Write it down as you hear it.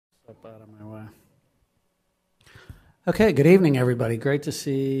Up out of my way. Okay, good evening, everybody. Great to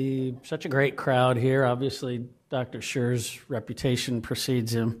see such a great crowd here. Obviously, Dr. Scher's reputation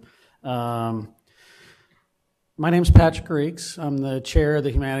precedes him. My name's Patrick Reeks. I'm the chair of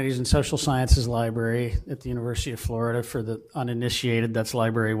the Humanities and Social Sciences Library at the University of Florida. For the uninitiated, that's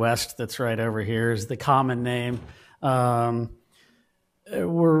Library West. That's right over here is the common name.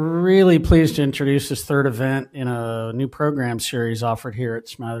 We're really pleased to introduce this third event in a new program series offered here at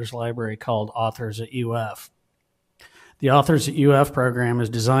Smathers Library called Authors at UF. The Authors at UF program is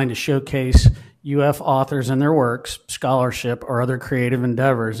designed to showcase UF authors and their works, scholarship, or other creative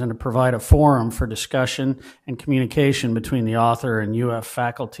endeavors, and to provide a forum for discussion and communication between the author and UF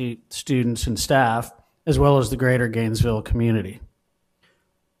faculty, students, and staff, as well as the greater Gainesville community.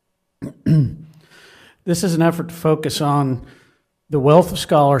 This is an effort to focus on the wealth of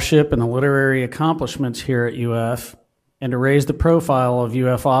scholarship and the literary accomplishments here at UF, and to raise the profile of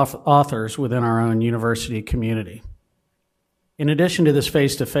UF authors within our own university community. In addition to this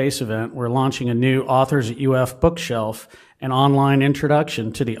face-to-face event, we're launching a new Authors at UF bookshelf, an online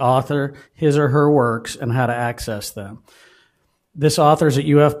introduction to the author, his or her works, and how to access them. This Authors at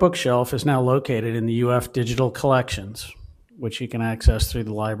UF bookshelf is now located in the UF Digital Collections, which you can access through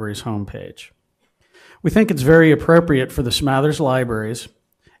the library's homepage. We think it's very appropriate for the Smathers Libraries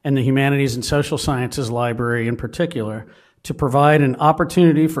and the Humanities and Social Sciences Library in particular to provide an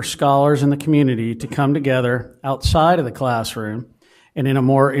opportunity for scholars in the community to come together outside of the classroom and in a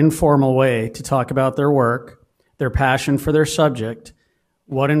more informal way to talk about their work, their passion for their subject,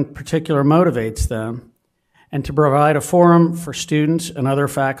 what in particular motivates them, and to provide a forum for students and other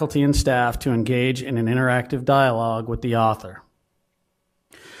faculty and staff to engage in an interactive dialogue with the author.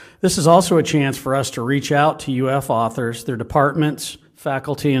 This is also a chance for us to reach out to UF authors, their departments,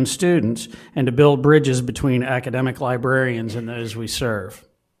 faculty, and students, and to build bridges between academic librarians and those we serve.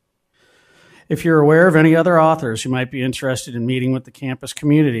 If you're aware of any other authors who might be interested in meeting with the campus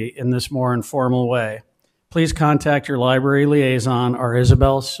community in this more informal way, please contact your library liaison, or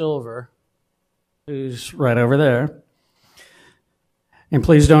Isabel Silver, who's right over there. And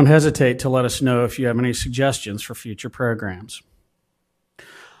please don't hesitate to let us know if you have any suggestions for future programs.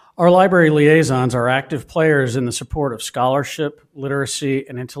 Our library liaisons are active players in the support of scholarship, literacy,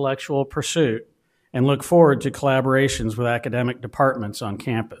 and intellectual pursuit, and look forward to collaborations with academic departments on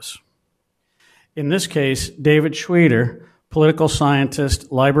campus. In this case, David Schweder, political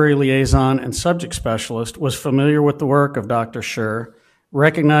scientist, library liaison, and subject specialist, was familiar with the work of Dr. Scher,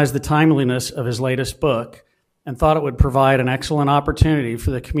 recognized the timeliness of his latest book, and thought it would provide an excellent opportunity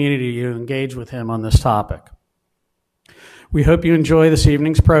for the community to engage with him on this topic. We hope you enjoy this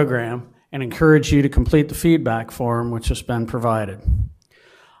evening's program and encourage you to complete the feedback form which has been provided.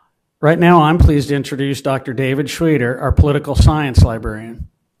 Right now, I'm pleased to introduce Dr. David Schweder, our political science librarian.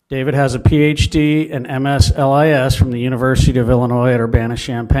 David has a PhD and MS-LIS from the University of Illinois at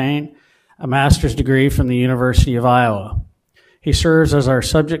Urbana-Champaign, a master's degree from the University of Iowa. He serves as our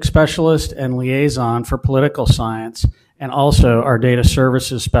subject specialist and liaison for political science, and also our data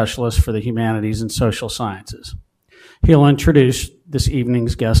services specialist for the humanities and social sciences. He'll introduce this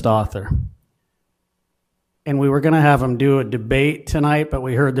evening's guest author. And we were going to have him do a debate tonight, but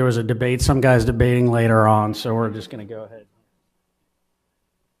we heard there was a debate, some guys debating later on, so we're just going to go ahead.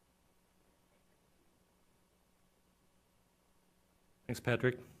 Thanks,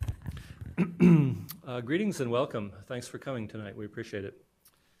 Patrick. Greetings and welcome. Thanks for coming tonight. We appreciate it.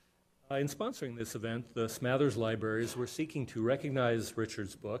 In sponsoring this event, the Smathers Libraries were seeking to recognize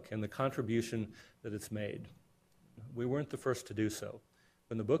Richard's book and the contribution that it's made. We weren't the first to do so.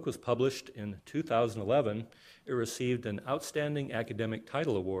 When the book was published in 2011, it received an Outstanding Academic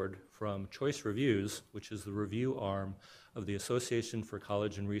Title Award from Choice Reviews, which is the review arm of the Association for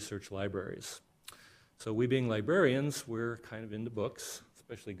College and Research Libraries. So we being librarians, we're kind of into books,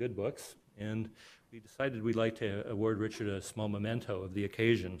 especially good books, and we decided we'd like to award Richard a small memento of the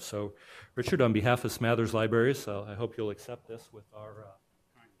occasion. So Richard, on behalf of Smathers Libraries, I hope you'll accept this with our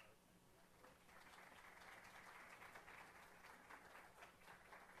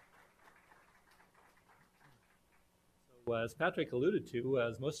as Patrick alluded to,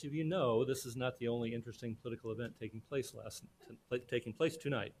 as most of you know, this is not the only interesting political event taking place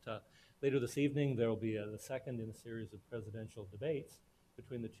tonight. Later this evening, there will be the second in a series of presidential debates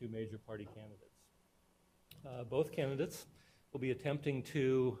between the two major party candidates. Both candidates will be attempting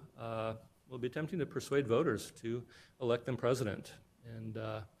to persuade voters to elect them president.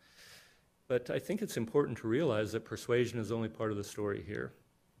 But I think it's important to realize that persuasion is only part of the story here.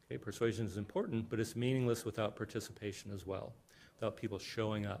 Okay, persuasion is important, but it's meaningless without participation as well, without people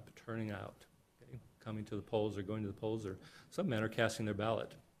showing up, turning out, okay, coming to the polls or going to the polls or some manner casting their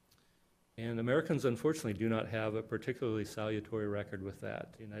ballot. And Americans, unfortunately, do not have a particularly salutary record with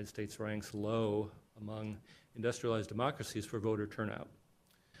that. The United States ranks low among industrialized democracies for voter turnout.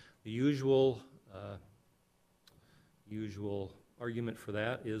 The usual argument for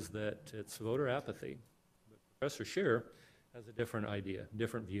that is that it's voter apathy. But Professor Scher has a different idea,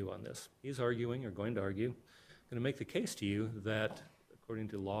 different view on this. He's arguing, or going to make the case to you that according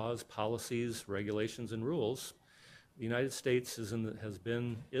to laws, policies, regulations, and rules, the United States has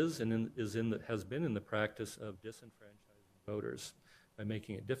been in the practice of disenfranchising voters by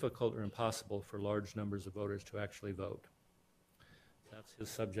making it difficult or impossible for large numbers of voters to actually vote. That's his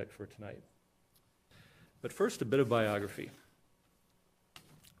subject for tonight. But first, a bit of biography.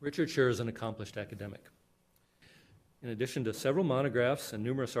 Richard Scher is an accomplished academic. In addition to several monographs and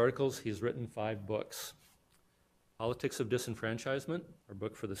numerous articles, he's written 5 books. Politics of Disenfranchisement, our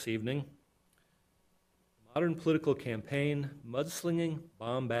book for this evening. Modern Political Campaign, Mudslinging,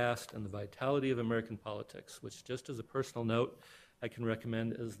 Bombast, and the Vitality of American Politics, which, just as a personal note, I can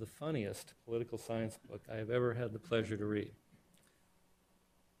recommend as the funniest political science book I have ever had the pleasure to read.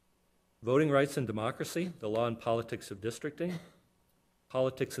 Voting Rights and Democracy, The Law and Politics of Districting,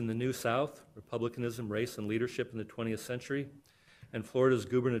 Politics in the New South, Republicanism, Race, and Leadership in the 20th Century, and Florida's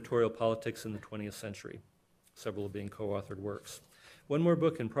Gubernatorial Politics in the 20th Century, several being co-authored works. One more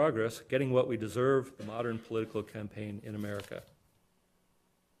book in progress, Getting What We Deserve, The Modern Political Campaign in America.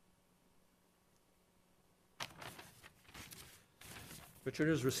 Richard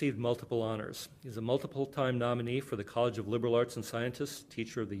has received multiple honors. He's a multiple-time nominee for the College of Liberal Arts and Sciences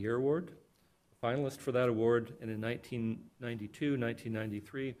Teacher of the Year Award, a finalist for that award, and in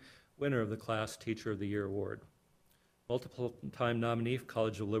 1992-1993, winner of the class Teacher of the Year Award. Multiple-time nominee for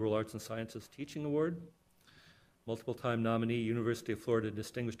College of Liberal Arts and Sciences Teaching Award, multiple-time nominee, University of Florida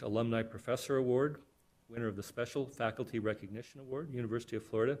Distinguished Alumni Professor Award, winner of the Special Faculty Recognition Award, University of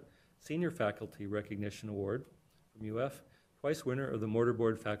Florida, Senior Faculty Recognition Award from UF, twice winner of the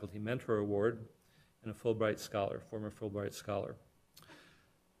Mortarboard Faculty Mentor Award, and a Fulbright Scholar, former Fulbright Scholar.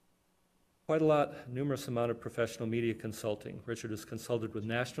 Quite a lot, numerous amount of professional media consulting. Richard has consulted with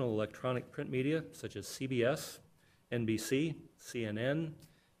national electronic print media such as CBS, NBC, CNN,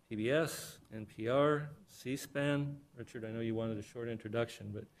 PBS, NPR, C-SPAN. Richard, I know you wanted a short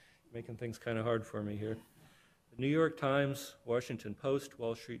introduction, but you're making things kind of hard for me here. The New York Times, Washington Post,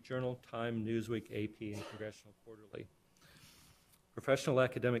 Wall Street Journal, Time, Newsweek, AP, and Congressional Quarterly. Professional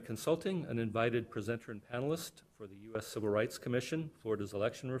academic consulting, an invited presenter and panelist for the U.S. Civil Rights Commission, Florida's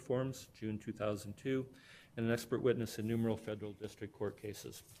election reforms, June 2002, and an expert witness in numerous federal district court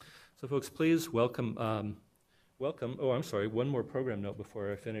cases. So folks, please welcome, one more program note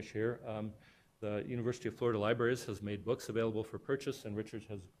before I finish here. The University of Florida Libraries has made books available for purchase, and Richard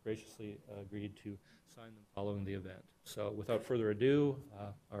has graciously agreed to sign them following the event. So without further ado,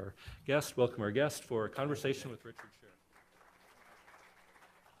 welcome our guest for a conversation with Richard Scher.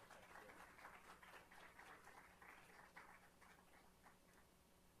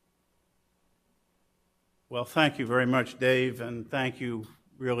 Well, thank you very much, Dave, and thank you,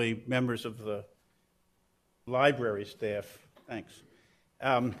 really, members of the library staff. Thanks.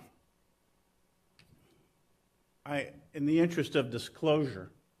 In the interest of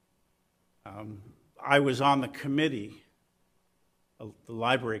disclosure, I was on the committee, the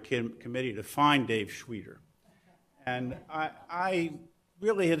library committee, to find Dave Schweeder. And I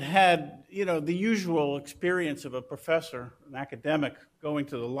really had, the usual experience of a professor, an academic, going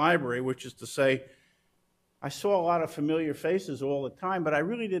to the library, which is to say, I saw a lot of familiar faces all the time, but I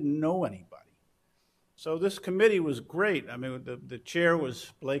really didn't know anybody. So this committee was great. I mean, the chair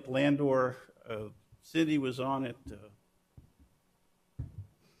was Blake Landor, Cindy was on it,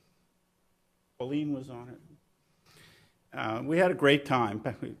 Pauline was on it. We had a great time.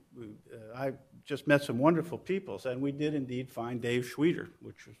 I just met some wonderful people, and we did indeed find Dave Schweeder,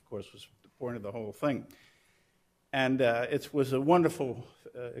 which of course was the point of the whole thing. And it was a wonderful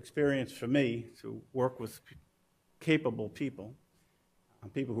experience for me to work with capable people,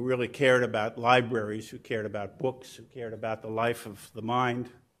 people who really cared about libraries, who cared about books, who cared about the life of the mind.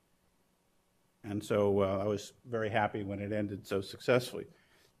 And so I was very happy when it ended so successfully.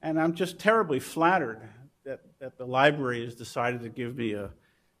 And I'm just terribly flattered that the library has decided to give me a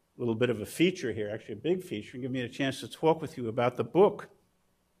little bit of a feature here, actually a big feature, and give me a chance to talk with you about the book.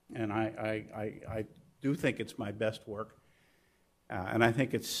 And I do think it's my best work, and I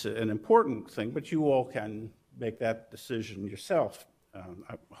think it's an important thing, but you all can make that decision yourself.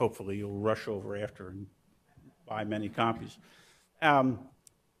 Hopefully you'll rush over after and buy many copies.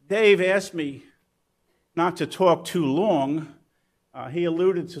 Dave asked me not to talk too long. He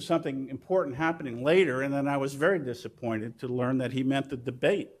alluded to something important happening later, and then I was very disappointed to learn that he meant the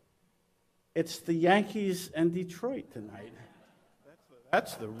debate. It's the Yankees and Detroit tonight.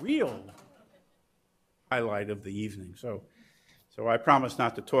 That's the real highlight of the evening. So I promise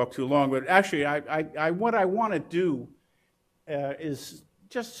not to talk too long. But actually, what I want to do is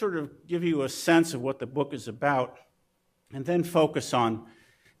just sort of give you a sense of what the book is about, and then focus on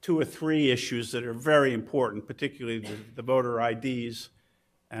 2 or 3 issues that are very important, particularly the voter IDs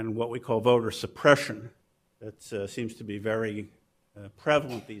and what we call voter suppression. That seems to be very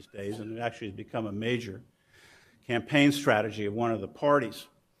prevalent these days, and it actually has become a major campaign strategy of one of the parties.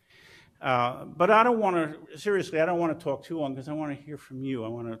 But I don't want to talk too long because I want to hear from you. I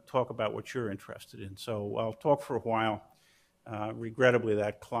want to talk about what you're interested in. So I'll talk for a while. Regrettably,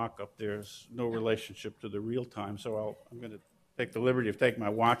 that clock up there is no relationship to the real time, so I'm going to take the liberty of taking my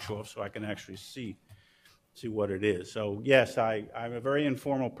watch off so I can actually see what it is. So yes, I'm a very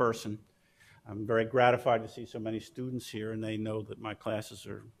informal person. I'm very gratified to see so many students here, and they know that my classes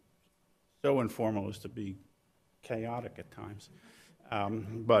are so informal as to be chaotic at times.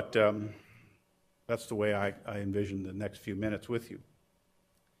 But that's the way I envision the next few minutes with you.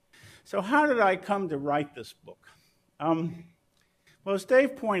 So how did I come to write this book? Well, as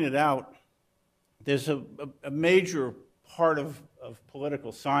Dave pointed out, there's a major part of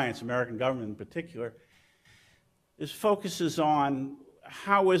political science, American government in particular, focuses on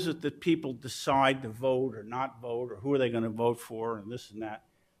how is it that people decide to vote or not vote, or who are they going to vote for, and this and that.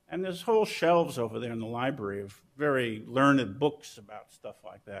 And there's whole shelves over there in the library of very learned books about stuff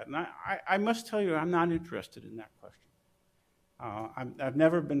like that. And I must tell you, I'm not interested in that question. I've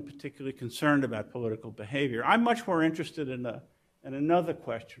never been particularly concerned about political behavior. I'm much more interested in another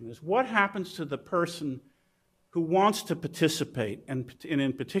question, is what happens to the person who wants to participate and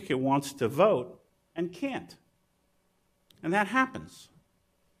in particular wants to vote and can't? And that happens.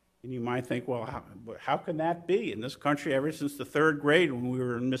 And you might think, well, how can that be? In this country, ever since the 3rd grade, when we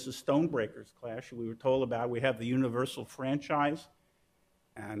were in Mrs. Stonebreaker's class, we were told about we have the universal franchise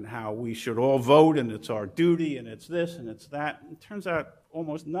and how we should all vote, and it's our duty, and it's this, and it's that. And it turns out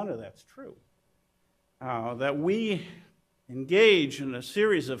almost none of that's true. That we engage in a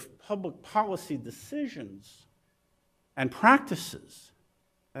series of public policy decisions and practices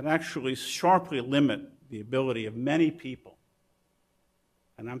that actually sharply limit the ability of many people,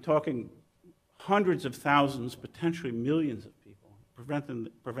 and I'm talking hundreds of thousands, potentially millions of people,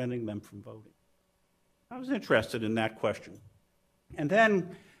 preventing them from voting. I was interested in that question. And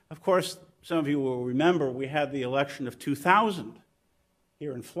then, of course, some of you will remember we had the election of 2000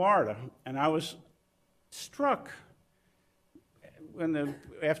 here in Florida, and I was struck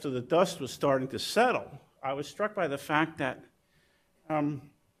after the dust was starting to settle, I was struck by the fact that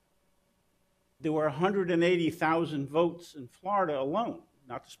there were 180,000 votes in Florida alone,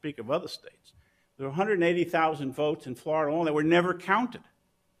 not to speak of other states. There were 180,000 votes in Florida alone that were never counted.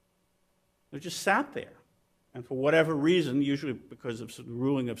 They just sat there. And for whatever reason, usually because of the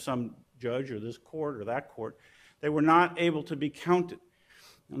ruling of some judge or this court or that court, they were not able to be counted.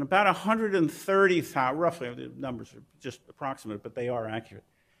 And about 130,000, roughly, the numbers are just approximate, but they are accurate.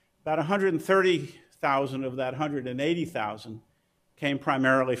 About 130,000 of that 180,000 came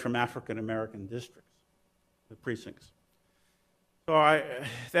primarily from African-American districts, the precincts. So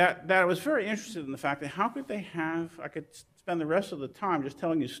I was very interested in the fact that how could they have, I could spend the rest of the time just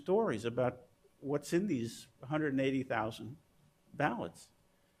telling you stories about what's in these 180,000 ballots.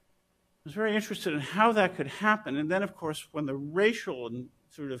 I was very interested in how that could happen. And then, of course, when the racial and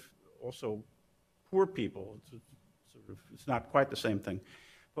sort of also poor people, it's not quite the same thing,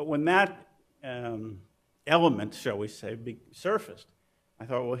 but when that element, shall we say, surfaced, I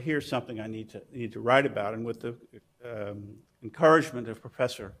thought, well, here's something I need to write about. And with the encouragement of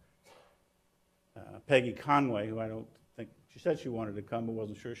Professor Peggy Conway, who I don't think, she said she wanted to come, but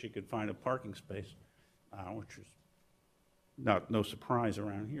wasn't sure she could find a parking space, which is no surprise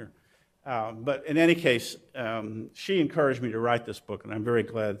around here. But in any case, she encouraged me to write this book, and I'm very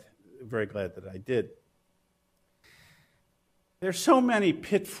glad that I did. There's so many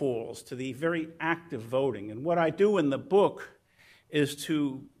pitfalls to the very act of voting, and what I do in the book is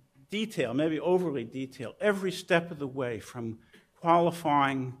to detail, maybe overly detail, every step of the way from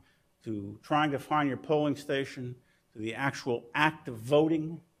qualifying to trying to find your polling station to the actual act of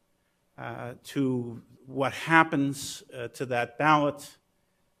voting to what happens to that ballot,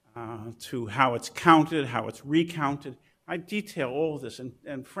 to how it's counted, how it's recounted. I detail all of this,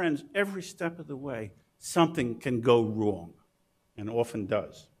 and friends, every step of the way, something can go wrong, and often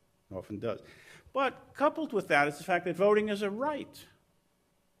does, But coupled with that is the fact that voting is a right.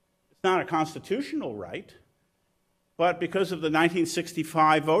 It's not a constitutional right, but because of the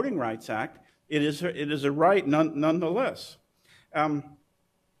 1965 Voting Rights Act, it is a right nonetheless.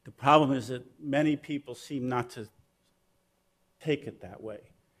 The problem is that many people seem not to take it that way.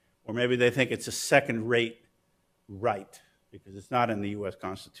 Or maybe they think it's a second-rate right because it's not in the U.S.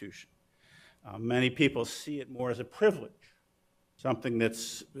 Constitution. Many people see it more as a privilege, something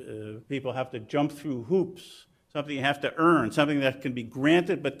that's people have to jump through hoops, something you have to earn, something that can be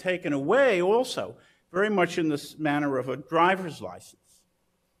granted but taken away also, very much in this manner of a driver's license.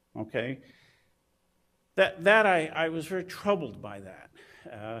 Okay? I was very troubled by that.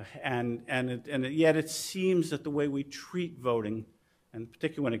 And yet it seems that the way we treat voting, and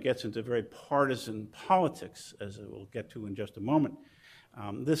particularly when it gets into very partisan politics, as we'll get to in just a moment,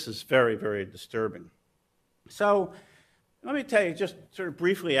 this is very, very disturbing. So let me tell you, just sort of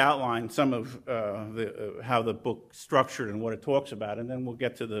briefly outline some of how the book's structured and what it talks about, and then we'll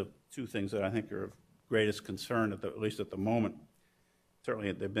get to the two things that I think are of greatest concern, at least at the moment.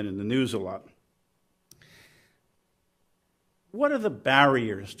 Certainly they've been in the news a lot. What are the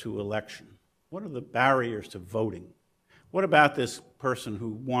barriers to election? What are the barriers to voting? What about this person who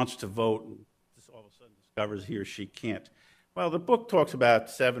wants to vote and just all of a sudden discovers he or she can't? Well, the book talks about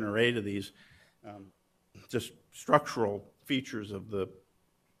 7 or 8 of these just structural features of the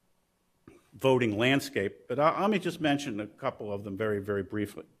voting landscape, but let me just mention a couple of them very, very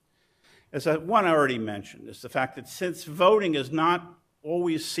briefly. As one I already mentioned, is the fact that since voting is not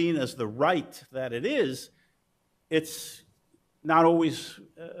always seen as the right that it is, it's not always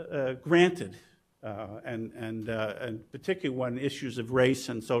granted, and particularly when issues of race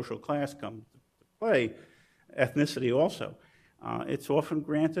and social class come to play, ethnicity also, it's often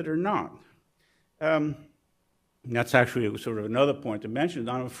granted or not. And that's actually sort of another point to mention.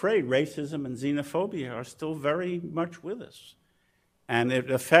 I'm afraid racism and xenophobia are still very much with us, and it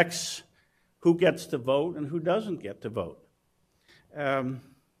affects who gets to vote and who doesn't get to vote.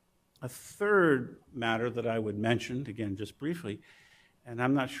 A third matter that I would mention, again, just briefly, and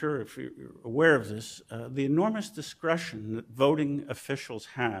I'm not sure if you're aware of this, the enormous discretion that voting officials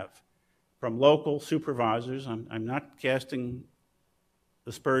have from local supervisors. I'm not casting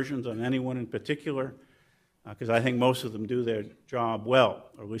aspersions on anyone in particular, because I think most of them do their job well,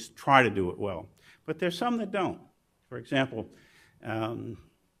 or at least try to do it well. But there's some that don't. For example,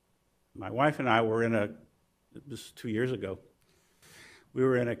 my wife and I were this was 2 years ago, we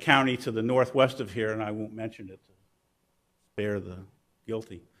were in a county to the northwest of here, and I won't mention it to spare the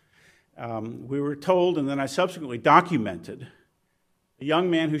guilty. We were told, and then I subsequently documented, a young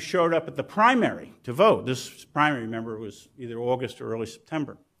man who showed up at the primary to vote. This primary, remember, was either August or early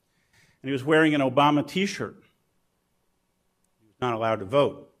September. And he was wearing an Obama t-shirt. He was not allowed to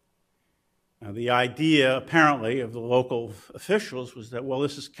vote. Now, the idea, apparently, of the local officials was that, well,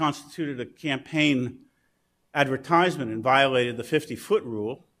 this has constituted a campaign advertisement and violated the 50-foot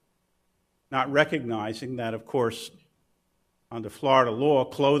rule, not recognizing that, of course, under Florida law,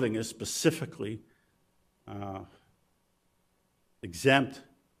 clothing is specifically exempt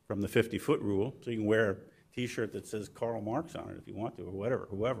from the 50-foot rule, so you can wear a t-shirt that says Karl Marx on it if you want to, or whatever,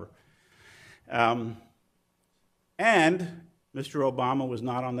 whoever. And Mr. Obama was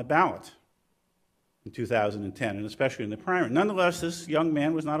not on the ballot in 2010, and especially in the primary. Nonetheless, this young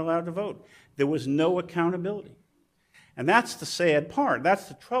man was not allowed to vote. There was no accountability. And that's the sad part. That's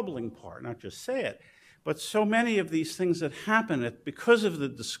the troubling part, not just sad. But so many of these things that happen because of the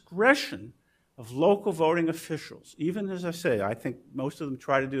discretion of local voting officials, even as I say, I think most of them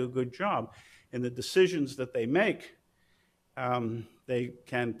try to do a good job in the decisions that they make, they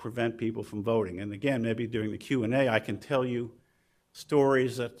can prevent people from voting. And again, maybe during the Q&A, I can tell you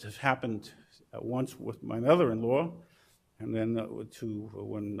stories that have happened once with my mother-in-law, and then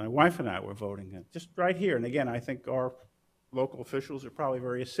when my wife and I were voting, just right here. And again, I think our local officials are probably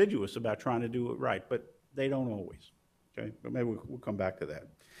very assiduous about trying to do it right, but they don't always. Okay, but maybe we'll come back to that.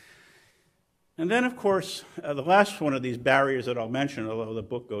 And then, of course, the last one of these barriers that I'll mention, although the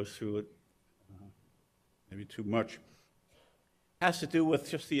book goes through it maybe too much, has to do with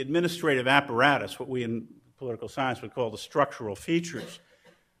just the administrative apparatus, what we in political science would call the structural features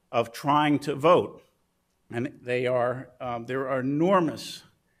of trying to vote. And there are enormous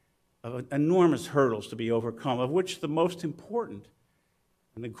hurdles to be overcome, of which the most important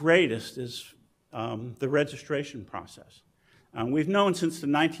and the greatest is the registration process. We've known since the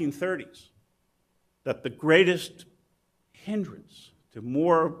 1930s that the greatest hindrance to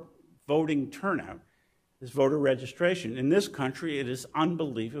more voting turnout is voter registration. In this country, it is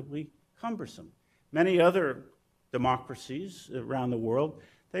unbelievably cumbersome. Many other democracies around the world,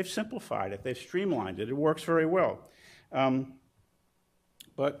 they've simplified it, they've streamlined it, it works very well.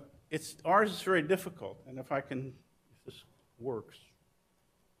 But ours is very difficult, and if this works,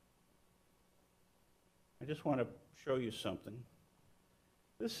 I just want to show you something.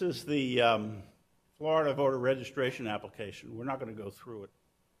 This is the Florida voter registration application. We're not going to go through it,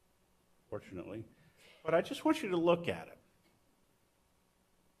 fortunately, but I just want you to look at it.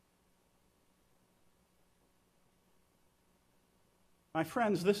 My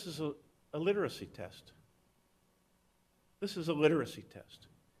friends, this is a literacy test. This is a literacy test.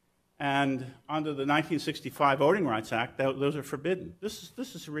 And under the 1965 Voting Rights Act, those are forbidden. This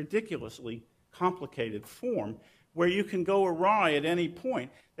is a ridiculously complicated form where you can go awry at any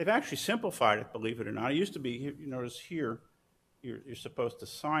point. They've actually simplified it, believe it or not. It used to be, you notice here, you're supposed to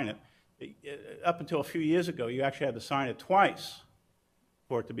sign it. Up until a few years ago, you actually had to sign it twice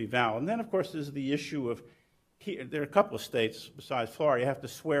for it to be valid. And then, of course, there's the issue of, there are a couple of states besides Florida, you have to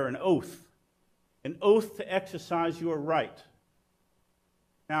swear an oath to exercise your right.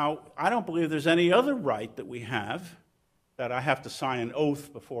 Now, I don't believe there's any other right that we have that I have to sign an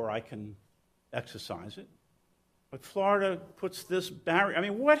oath before I can exercise it. But Florida puts this barrier. I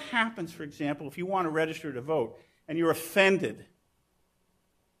mean, what happens, for example, if you want to register to vote and you're offended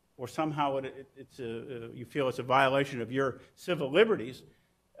or somehow you feel it's a violation of your civil liberties,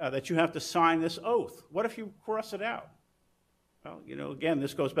 that you have to sign this oath? What if you cross it out? Well, you know, again,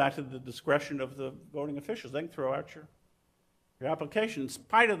 this goes back to the discretion of the voting officials. They can throw out your application in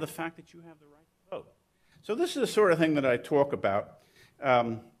spite of the fact that you have the right to vote. So this is the sort of thing that I talk about.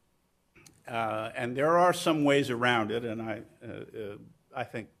 And there are some ways around it, and I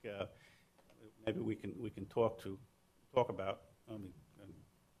think maybe we can talk about. I'm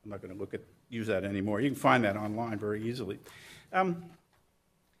not going to use that anymore. You can find that online very easily. And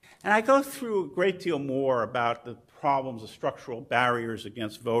I go through a great deal more about the problems of structural barriers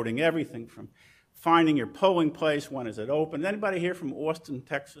against voting, everything from finding your polling place, when is it open. Anybody here from Austin,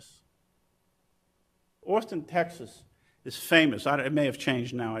 Texas? Austin, Texas is famous. It may have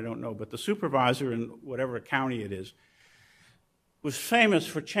changed now, I don't know, but the supervisor in whatever county it is was famous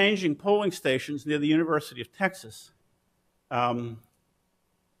for changing polling stations near the University of Texas on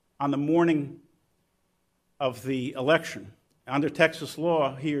the morning of the election. Under Texas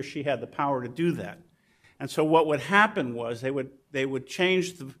law, he or she had the power to do that. And so what would happen was they would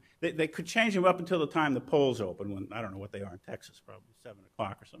change they could change them up until the time the polls open, when, I don't know what they are in Texas, probably 7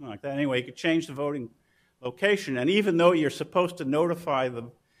 o'clock or something like that. Anyway, you could change the voting location, and even though you're supposed to notify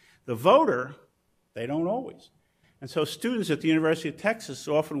the voter, they don't always. And so students at the University of Texas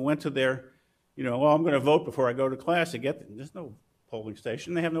often went to their, well, I'm going to vote before I go to class. There's no polling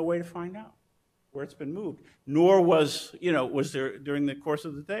station. They have no way to find out where it's been moved. Nor was there, during the course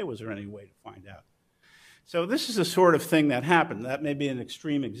of the day, was there any way to find out. So this is the sort of thing that happened. That may be an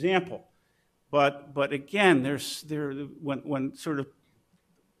extreme example. But again, when sort of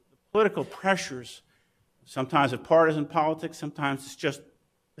political pressures, sometimes it's partisan politics, sometimes it's just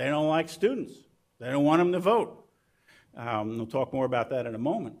they don't like students. They don't want them to vote. We'll talk more about that in a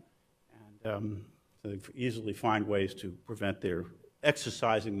moment. And they easily find ways to prevent their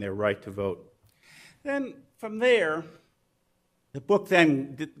exercising their right to vote. Then from there, the book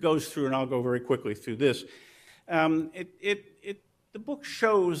then goes through, and I'll go very quickly through this. The book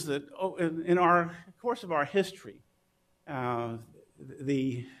shows that in our course of our history,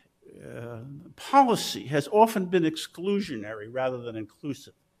 the policy has often been exclusionary rather than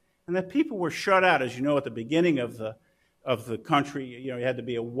inclusive, and that people were shut out. As you know, at the beginning of the country, you had to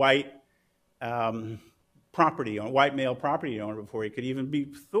be a white white male property owner before you could even be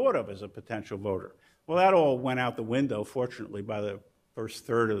thought of as a potential voter. Well, that all went out the window, fortunately, by the first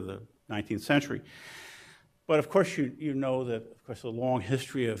third of the 19th century. But of course, you know that, of course, a long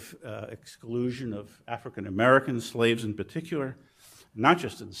history of exclusion of African Americans, slaves in particular, not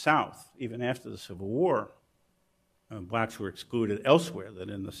just in the South. Even after the Civil War, blacks were excluded elsewhere than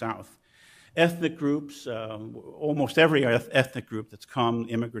in the South. Ethnic groups, almost every ethnic group that's come,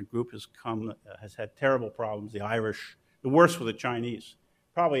 immigrant group has had terrible problems. The Irish, the worst were the Chinese.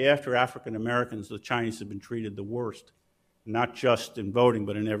 Probably after African Americans, the Chinese have been treated the worst, not just in voting,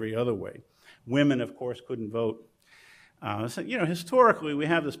 but in every other way. Women, of course, couldn't vote. So, historically, we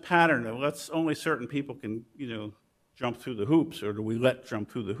have this pattern of only certain people can, jump through the hoops, or do we let jump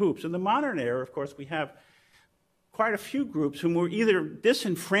through the hoops? In the modern era, of course, we have quite a few groups whom were either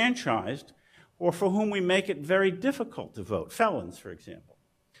disenfranchised or for whom we make it very difficult to vote. Felons, for example.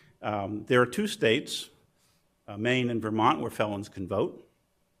 There are 2 states, Maine and Vermont, where felons can vote.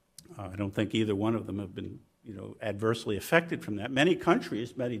 I don't think either one of them have been, adversely affected from that. Many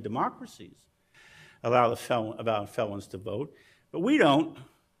countries, many democracies, allow felons to vote, but we don't,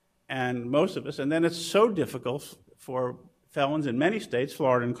 and most of us. And then it's so difficult for felons in many states,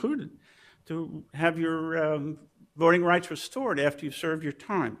 Florida included, to have your voting rights restored after you've served your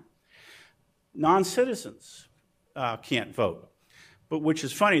time. Non-citizens can't vote. But which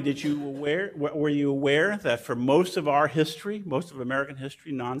is funny, were you aware that for most of our history, most of American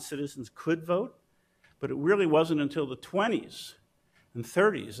history, non-citizens could vote? But it really wasn't until the 20s and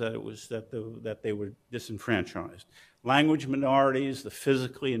 30s that they were disenfranchised. Language minorities, the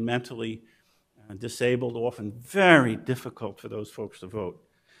physically and mentally disabled, often very difficult for those folks to vote.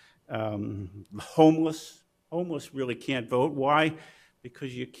 Homeless really can't vote. Why?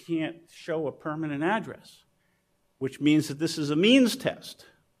 Because you can't show a permanent address, which means that this is a means test.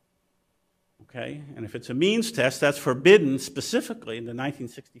 Okay? And if it's a means test, that's forbidden specifically in the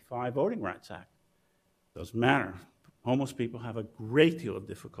 1965 Voting Rights Act. Doesn't matter. Homeless people have a great deal of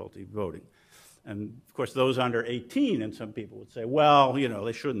difficulty voting. And of course, those under 18, and some people would say, well,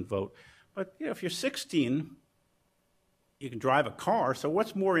 they shouldn't vote. But if you're 16, you can drive a car, so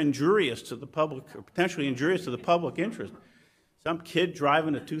what's more injurious to the public, or potentially injurious to the public interest? Some kid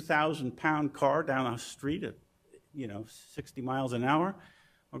driving a 2,000-pound car down a street at 60 miles an hour,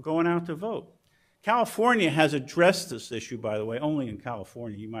 or going out to vote. California has addressed this issue, by the way, only in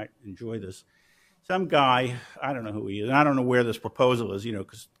California. You might enjoy this. Some guy, I don't know who he is, and I don't know where this proposal is,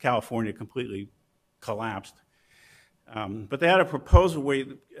 because California completely collapsed. But they had a proposal where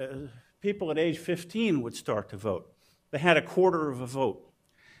people at age 15 would start to vote. They had a quarter of a vote.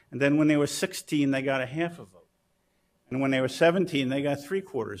 And then when they were 16, they got a half a vote. And when they were 17, they got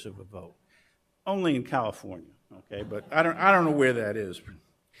 3/4 of a vote. Only in California, okay? But I don't know where that is.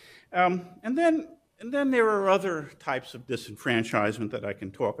 And then there are other types of disenfranchisement that I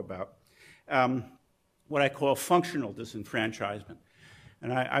can talk about. What I call functional disenfranchisement.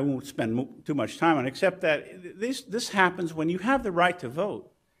 And I won't spend too much time on it, except that this happens when you have the right to vote,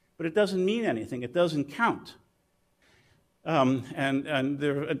 but it doesn't mean anything. It doesn't count. And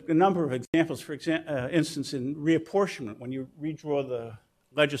there are a number of examples. For instance, in reapportionment, when you redraw the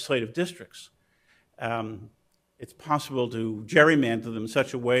legislative districts, it's possible to gerrymander them in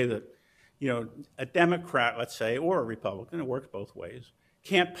such a way that, a Democrat, let's say, or a Republican, it works both ways,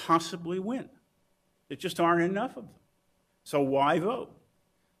 can't possibly win. There just aren't enough of them. So why vote?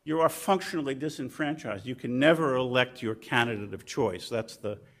 You are functionally disenfranchised. You can never elect your candidate of choice. That's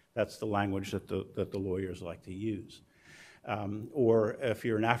the language that the lawyers like to use. Or if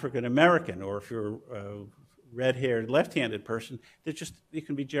you're an African American, or if you're a red-haired, left-handed person, you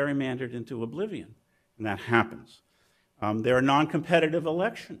can be gerrymandered into oblivion, and that happens. There are non-competitive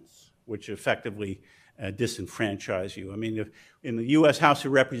elections, which effectively disenfranchise you. I mean, in the U.S. House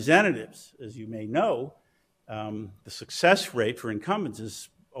of Representatives, as you may know, the success rate for incumbents is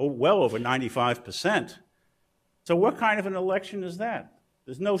well over 95%. So what kind of an election is that?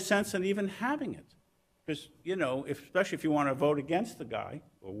 There's no sense in even having it. Because, especially if you want to vote against the guy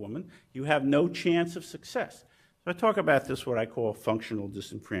or woman, you have no chance of success. So I talk about this, what I call functional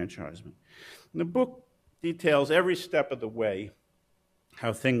disenfranchisement. And the book details every step of the way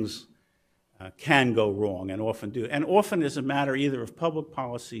how things can go wrong, and often do. And often is a matter either of public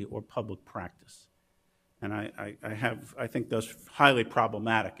policy or public practice. And I think that's highly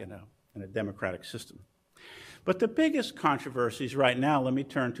problematic in a democratic system. But the biggest controversies right now, let me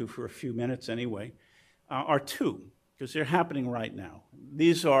turn to for a few minutes anyway, are two, because they're happening right now.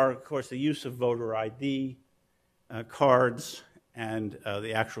 These are, of course, the use of voter ID cards and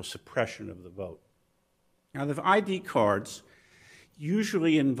the actual suppression of the vote. Now, the ID cards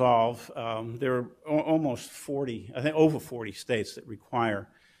usually involve, there are almost 40, I think over 40 states that require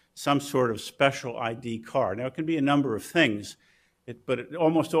some sort of special ID card. Now, it can be a number of things, but it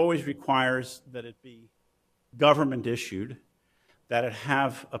almost always requires that it be government issued, that it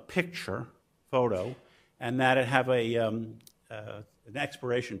have a picture, photo, and that it have an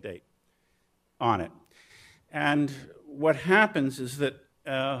expiration date on it. And what happens is that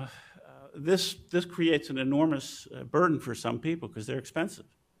this creates an enormous burden for some people because they're expensive.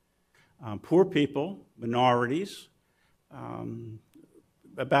 Poor people, minorities,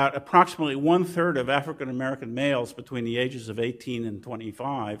 about approximately 1/3 of African American males between the ages of 18 and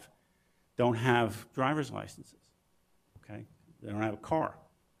 25 don't have driver's licenses, okay? They don't have a car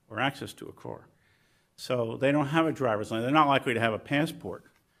or access to a car. So they don't have a driver's license. They're not likely to have a passport.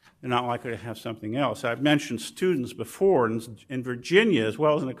 They're not likely to have something else. I've mentioned students before in Virginia, as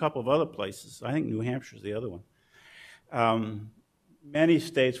well as in a couple of other places. I think New Hampshire is the other one. Many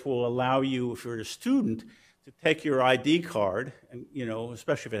states will allow you, if you're a student, to take your ID card, and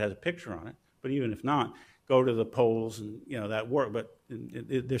especially if it has a picture on it, but even if not, go to the polls and that work. But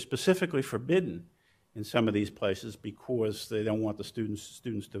they're specifically forbidden in some of these places because they don't want the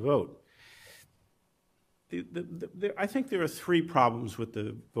students to vote. I think there are three problems with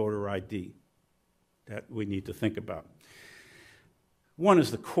the voter ID that we need to think about. One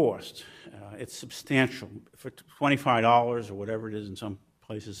is the cost. It's substantial. For $25 or whatever it is in some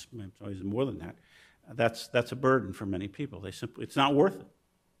places, it's more than that. That's a burden for many people. It's not worth it.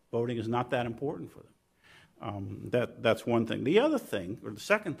 Voting is not that important for them. That's one thing. The other thing, or the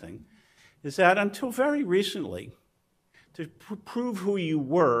second thing, is that until very recently, to prove who you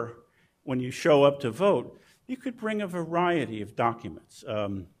were when you show up to vote, you could bring a variety of documents.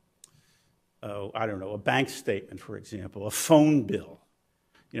 I don't know, a bank statement, for example, a phone bill.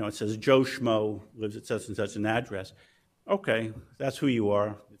 You know, it says Joe Schmo lives at such and such an address. Okay, that's who you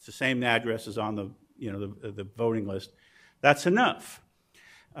are. It's the same address as on the voting list. That's enough.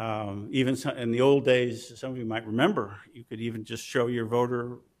 Even in the old days, some of you might remember, you could even just show your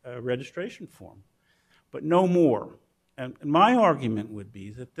voter registration form, but no more. And my argument would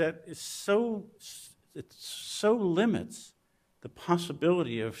be that it so limits the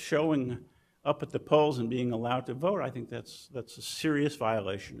possibility of showing up at the polls and being allowed to vote. I think that's a serious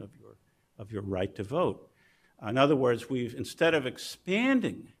violation of your right to vote. In other words, instead of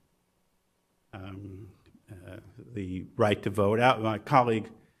expanding the right to vote out, my colleague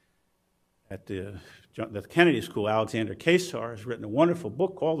at the Kennedy School, Alexander Kesar, has written a wonderful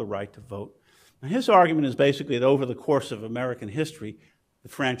book called The Right to Vote. And his argument is basically that over the course of American history, the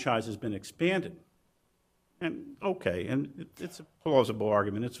franchise has been expanded. And okay, and it's a plausible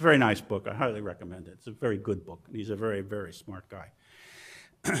argument. It's a very nice book. I highly recommend it. It's a very good book. And he's a very, very smart guy.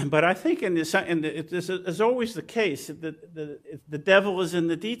 But I think as always the case, the devil is in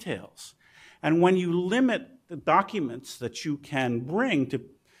the details. And when you limit the documents that you can bring to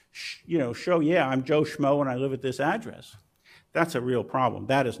show, yeah, I'm Joe Schmo and I live at this address, that's a real problem.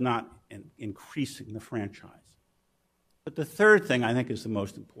 That is not increasing the franchise. But the third thing I think is the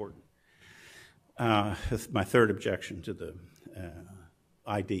most important. My third objection to the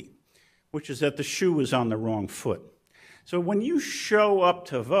ID, which is that the shoe is on the wrong foot. So when you show up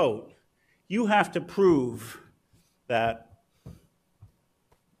to vote, you have to prove that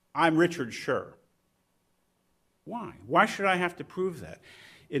I'm Richard Scher. Why? Why should I have to prove that?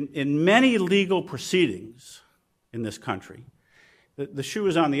 In many legal proceedings in this country, the shoe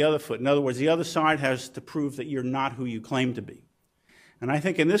is on the other foot. In other words, the other side has to prove that you're not who you claim to be. And I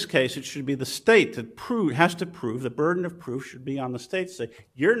think in this case, it should be the state that has to prove, the burden of proof should be on the state to say,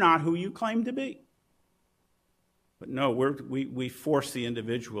 you're not who you claim to be. But no, we force the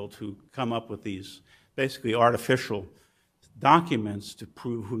individual to come up with these basically artificial documents to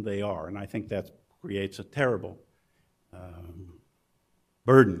prove who they are. And I think that creates a terrible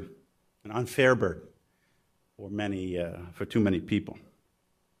burden, an unfair burden for too many people.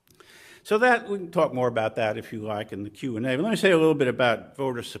 So that, we can talk more about that if you like in the Q&A. But let me say a little bit about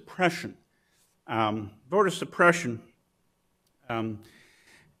voter suppression. Voter suppression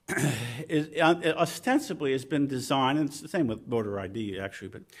ostensibly has been designed, and it's the same with voter ID actually,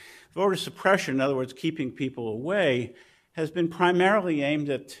 but voter suppression, in other words, keeping people away, has been primarily aimed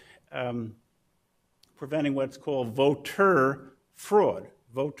at preventing what's called voter fraud.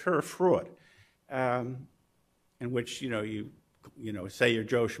 Voter fraud, in which you say you're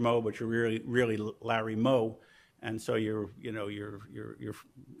Joe Schmo, but you're really Larry Moe, and so you're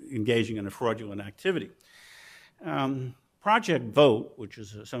engaging in a fraudulent activity. Project Vote, which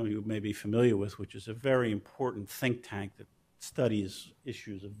is some of you may be familiar with, which is a very important think tank that studies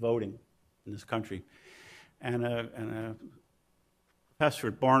issues of voting in this country, and a professor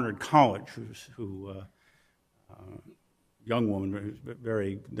at Barnard College, young woman,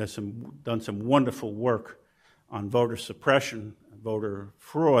 done some wonderful work on voter suppression, voter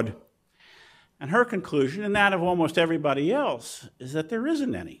fraud. And her conclusion, and that of almost everybody else, is that there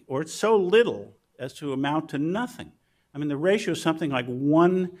isn't any, or it's so little as to amount to nothing. I mean, the ratio is something like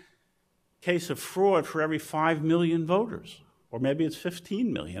 1 case of fraud for every 5 million voters, or maybe it's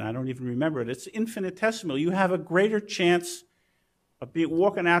 15 million, I don't even remember it. It's infinitesimal. You have a greater chance of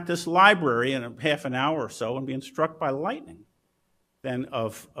walking out this library in half an hour or so and being struck by lightning than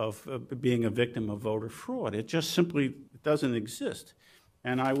of being a victim of voter fraud. It just simply doesn't exist.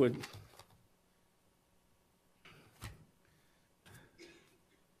 And I would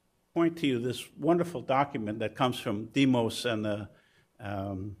point to you this wonderful document that comes from Demos and the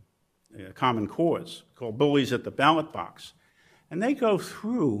Common Cause called Bullies at the Ballot Box. And they go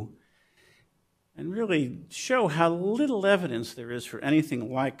through and really show how little evidence there is for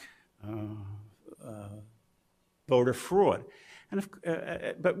anything like voter fraud. And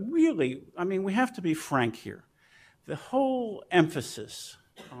but really, I mean, we have to be frank here. The whole emphasis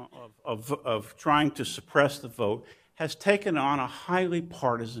of trying to suppress the vote has taken on a highly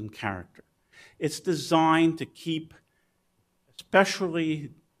partisan character. It's designed to keep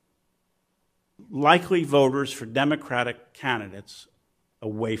especially likely voters for Democratic candidates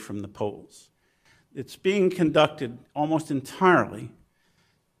away from the polls. It's being conducted almost entirely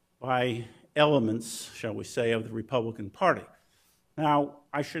by elements, shall we say, of the Republican Party. Now,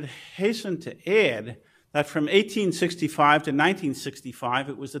 I should hasten to add that from 1865 to 1965,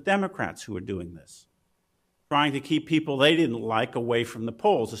 it was the Democrats who were doing this, trying to keep people they didn't like away from the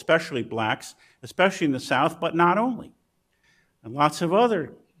polls, especially blacks, especially in the South, but not only, and lots of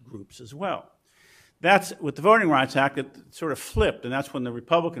other groups as well. That's, with the Voting Rights Act, it sort of flipped, and that's when the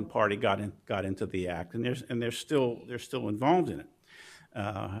Republican Party got into the act, and they're still involved in it,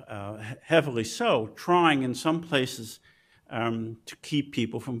 heavily so, trying in some places to keep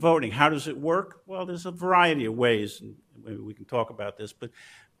people from voting. How does it work? Well, there's a variety of ways, and maybe we can talk about this, but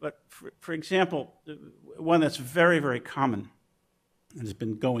for example, one that's very, very common and has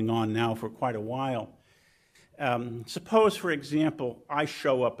been going on now for quite a while. Suppose, for example, I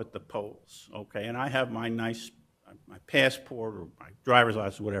show up at the polls, okay, and I have my passport or my driver's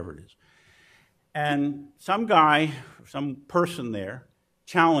license, whatever it is, and some guy, some person there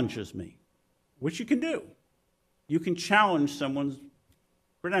challenges me, which you can do. You can challenge someone's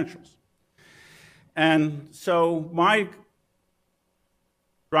credentials. And so my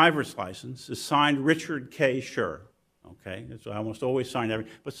driver's license is signed Richard K. Scher, okay? So I almost always sign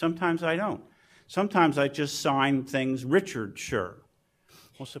everything, but sometimes I don't. Sometimes I just sign things Richard Scher.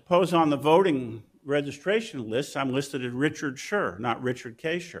 Well, suppose on the voting registration list, I'm listed as Richard Scher, not Richard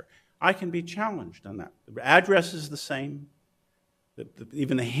K. Scher. I can be challenged on that. The address is the same.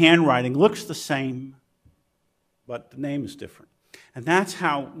 Even the handwriting looks the same, but the name is different. And that's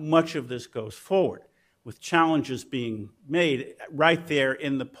how much of this goes forward, with challenges being made right there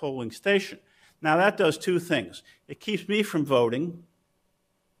in the polling station. Now, that does two things. It keeps me from voting,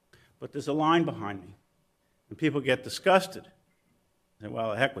 but there's a line behind me, and people get disgusted. They say,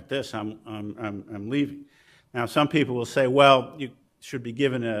 well, the heck with this, I'm leaving. Now, some people will say, well, you should be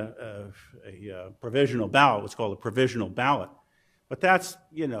given a provisional ballot, what's called a provisional ballot. But that's,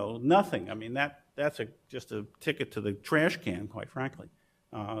 nothing. I mean, that's just a ticket to the trash can, quite frankly.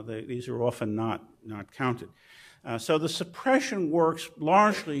 These are often not counted. So the suppression works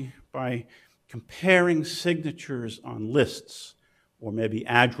largely by comparing signatures on lists or maybe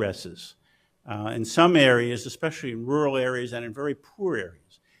addresses. In some areas, especially in rural areas and in very poor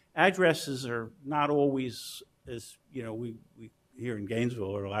areas, addresses are not always as, we here in Gainesville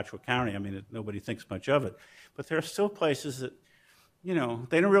or Alachua County, I mean, nobody thinks much of it. But there are still places that,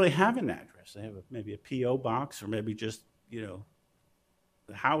 they don't really have an address. They have maybe a P.O. box or maybe just, the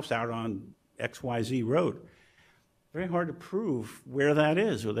house out on XYZ Road. Very hard to prove where that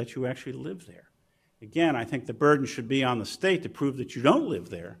is or that you actually live there. Again, I think the burden should be on the state to prove that you don't live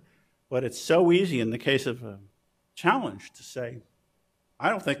there, but it's so easy in the case of a challenge to say, I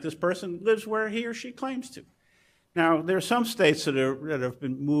don't think this person lives where he or she claims to. Now, there are some states that have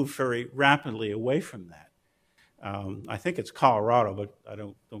been moved very rapidly away from that. I think it's Colorado,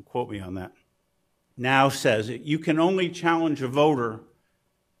 but don't quote me on that. Now says that you can only challenge a voter,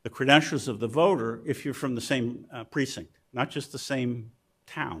 the credentials of the voter, if you're from the same precinct, not just the same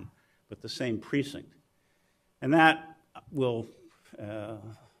town, but the same precinct. And that will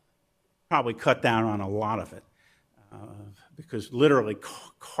probably cut down on a lot of it, because literally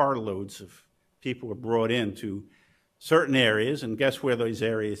carloads of people are brought into certain areas, and guess where those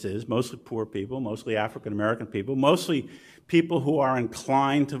areas is? Mostly poor people, mostly African-American people, mostly people who are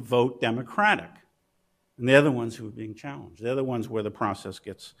inclined to vote Democratic. And they're the ones who are being challenged. They're the ones where the process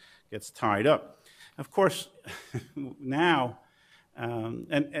gets tied up. Of course, now,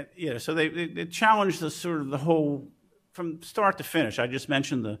 so they challenge the sort of the whole, from start to finish. I just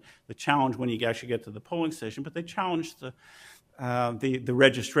mentioned the challenge when you actually get to the polling station, but they challenge the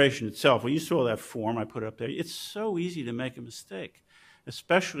registration itself. Well, you saw that form I put up there. It's so easy to make a mistake,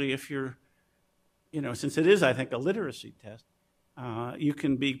 especially if you're, since it is, I think, a literacy test. You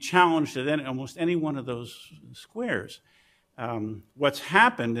can be challenged at almost any one of those squares. What's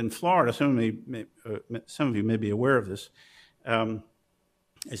happened in Florida, some of you may be aware of this,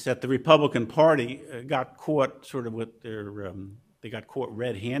 is that the Republican Party got caught sort of with they got caught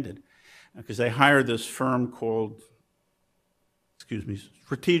red-handed because they hired this firm called,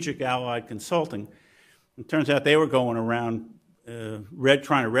 Strategic Allied Consulting. It turns out they were going around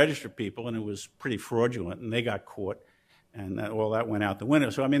trying to register people, and it was pretty fraudulent, and they got caught, and all that went out the window.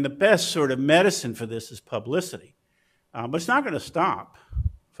 So, I mean, the best sort of medicine for this is publicity. But it's not going to stop,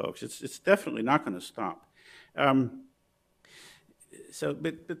 folks. It's definitely not going to stop. But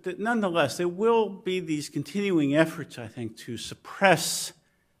nonetheless, there will be these continuing efforts, I think, to suppress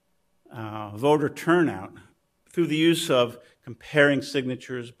voter turnout through the use of comparing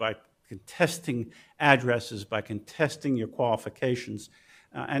signatures, by contesting addresses, by contesting your qualifications,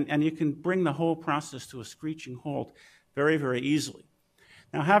 and you can bring the whole process to a screeching halt very, very easily.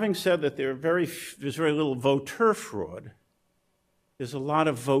 Now, having said that there's very little voter fraud, there's a lot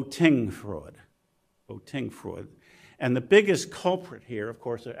of voting fraud. And the biggest culprit here, of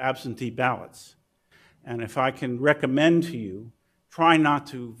course, are absentee ballots. And if I can recommend to you, try not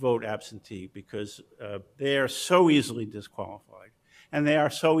to vote absentee, because they are so easily disqualified, and they are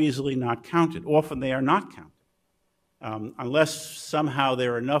so easily not counted. Often they are not counted, unless somehow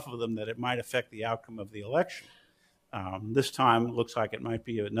there are enough of them that it might affect the outcome of the election. This time, it looks like it might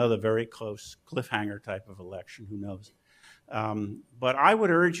be another very close cliffhanger type of election, who knows. But I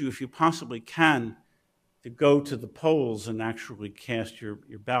would urge you, if you possibly can, to go to the polls and actually cast your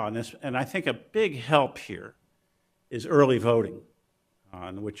ballot. And I think a big help here is early voting,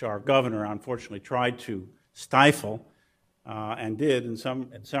 which our governor unfortunately tried to stifle, and did in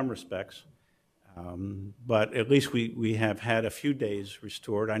some respects. But at least we have had a few days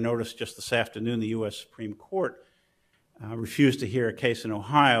restored. I noticed just this afternoon the U.S. Supreme Court refused to hear a case in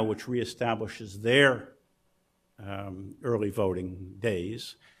Ohio which reestablishes their early voting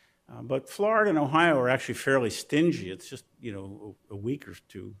days. But Florida and Ohio are actually fairly stingy. It's just, a week or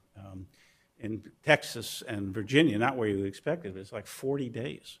two. In Texas and Virginia, not where you would expect it, but it's like 40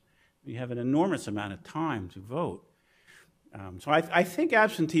 days. You have an enormous amount of time to vote. So I think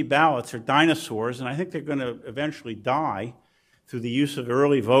absentee ballots are dinosaurs, and I think they're going to eventually die through the use of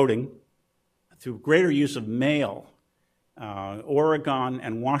early voting, through greater use of mail. Oregon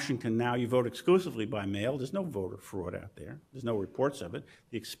and Washington, now you vote exclusively by mail. There's no voter fraud out there. There's no reports of it.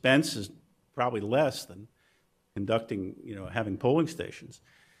 The expense is probably less than conducting, having polling stations.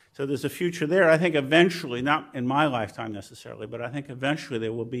 So there's a future there. I think eventually, not in my lifetime necessarily, but I think eventually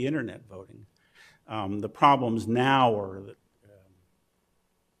there will be internet voting. The problems now are that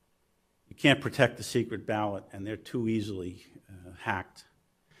you can't protect the secret ballot, and they're too easily hacked.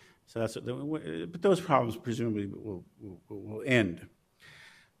 So but those problems presumably will end.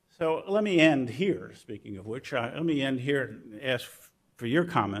 So let me end here, speaking of which. Let me end here and ask for your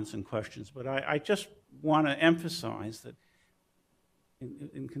comments and questions. But I just want to emphasize that,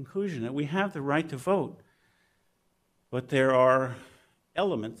 in conclusion, that we have the right to vote. But there are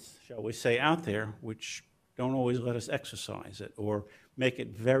elements, shall we say, out there which don't always let us exercise it, or make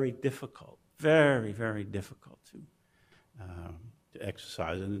it very difficult, very, very difficult to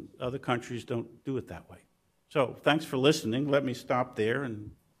exercise, and other countries don't do it that way. So thanks for listening. Let me stop there,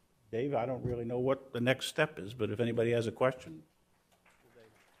 and Dave, I don't really know what the next step is, but if anybody has a question.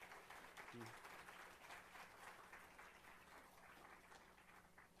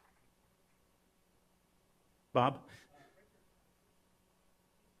 Bob?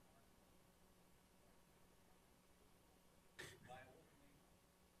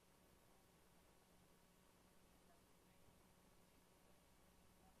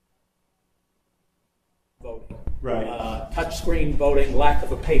 Voting. Right. Touchscreen voting, lack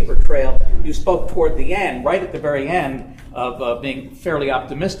of a paper trail. You spoke toward the end, right at the very end, of being fairly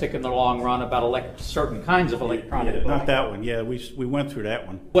optimistic in the long run about certain kinds of electronic voting. Not that one. Yeah, we went through that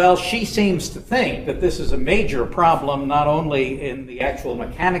one. Well, she seems to think that this is a major problem, not only in the actual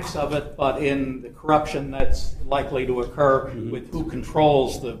mechanics of it, but in the corruption that's likely to occur with who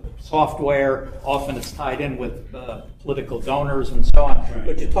controls the software. Often it's tied in with political donors and so on. Right.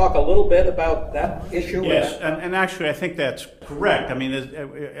 Could you talk a little bit about that issue? Yes, and actually I think that's correct. I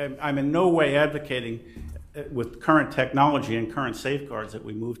mean, I'm in no way advocating with current technology and current safeguards that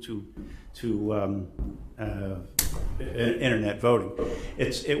we move to internet voting.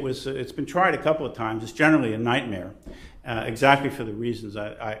 It's been tried a couple of times. It's generally a nightmare, exactly for the reasons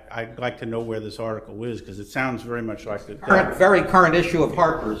I'd like to know where this article is, because it sounds very much like the very current issue of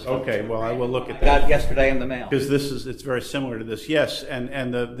Harper's. Okay, well I will look at that. Got yesterday in the mail. Because it's very similar to this. Yes,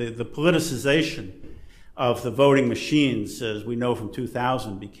 and the politicization of the voting machines, as we know from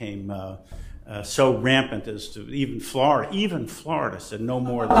 2000, became so rampant as to even Florida said no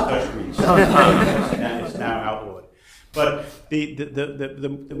more of the touchscreens, and it's now outlawed. But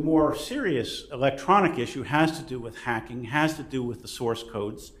the more serious electronic issue has to do with hacking, has to do with the source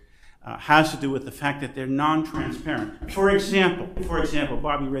codes, has to do with the fact that they're non-transparent. For example,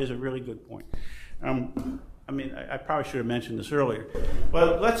 Bobby raised a really good point. I mean, I probably should have mentioned this earlier,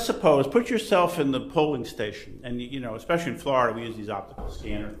 but let's suppose, put yourself in the polling station, and especially in Florida, we use these optical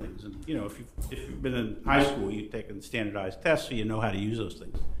scanner things, and if you've been in high school, you've taken standardized tests, so you know how to use those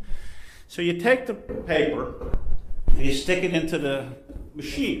things. So you take the paper, and you stick it into the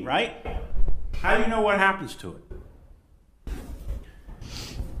machine, right? How do you know what happens to it?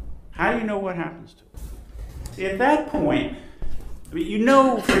 How do you know what happens to it? See, at that point, I mean, you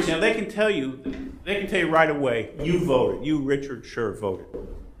know, for example, they can tell you right away, you voted, you, Richard Scher, voted.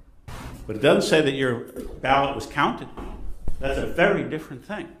 But it doesn't say that your ballot was counted. That's a very different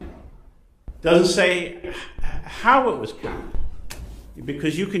thing. It doesn't say how it was counted.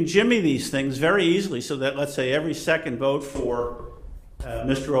 Because you can jimmy these things very easily so that, let's say, every second vote for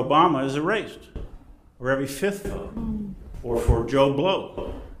Mr. Obama is erased, or every fifth vote, or for Joe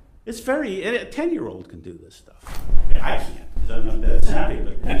Blow. It's very, a 10-year-old can do this stuff. I mean, I can't, because I'm not that savvy,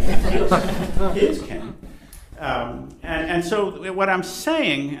 but kids can. And so what I'm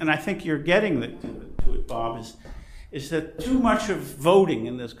saying, and I think you're getting to it, Bob, is that too much of voting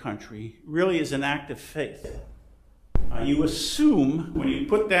in this country really is an act of faith. You assume, when you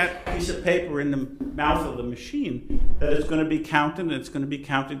put that piece of paper in the mouth of the machine, that it's going to be counted, and it's going to be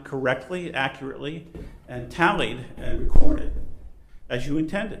counted correctly, accurately, and tallied and recorded as you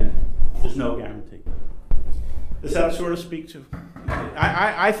intended. There's no guarantee. Does that sort of speak to?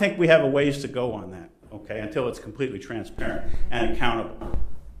 I think we have a ways to go on that, okay, until it's completely transparent and accountable.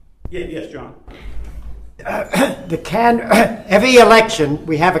 Yes, John? Every election,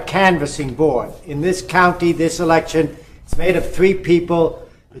 we have a canvassing board. In this county, this election, it's made of 3 people.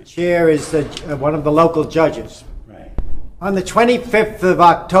 The chair is one of the local judges. Right. On the 25th of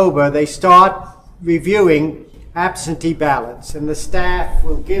October, they start reviewing absentee ballots, and the staff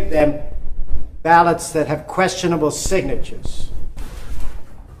will give them ballots that have questionable signatures.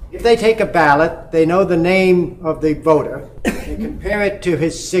 If they take a ballot, they know the name of the voter, they compare it to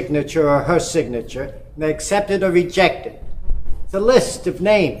his signature or her signature, and they accept it or reject it. It's a list of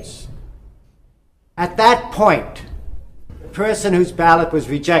names. At that point, the person whose ballot was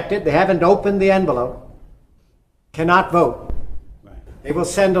rejected, they haven't opened the envelope, cannot vote. Right. They will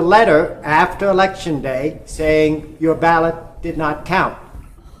send a letter after Election Day saying your ballot did not count.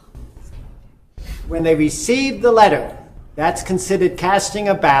 When they receive the letter, that's considered casting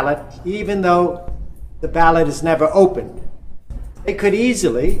a ballot, even though the ballot is never opened. They could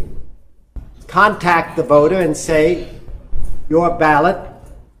easily contact the voter and say, your ballot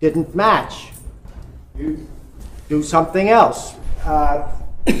didn't match. You do something else.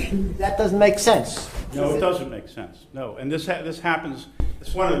 That doesn't make sense. No, it doesn't make sense. No, and this happens.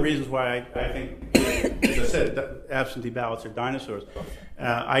 It's one of the reasons why I think, as I said, absentee ballots are dinosaurs.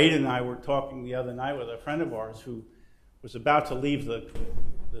 Aida and I were talking the other night with a friend of ours who was about to leave the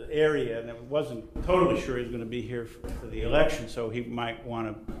area and wasn't totally sure he was going to be here for the election, so he might want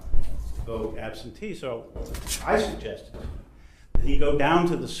to vote absentee. So I suggested that he go down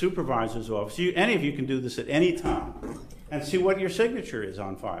to the supervisor's office. Any of you can do this at any time and see what your signature is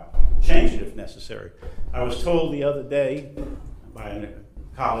on file. Change it if necessary. I was told the other day by a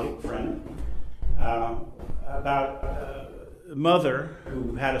colleague, friend, about a mother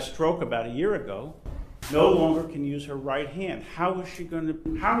who had a stroke about a year ago, no longer can use her right hand. How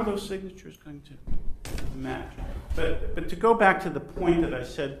are those signatures going to match? But to go back to the point that I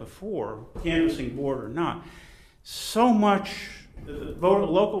said before, canvassing board or not, so much,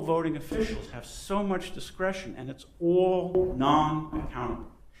 local voting officials have so much discretion, and it's all non-accountable.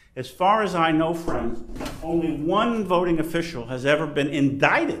 As far as I know, friends, only one voting official has ever been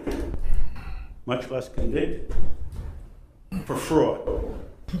indicted, much less convicted, for fraud.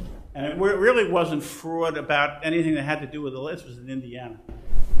 And it really wasn't fraud about anything that had to do with the election. This was in Indiana.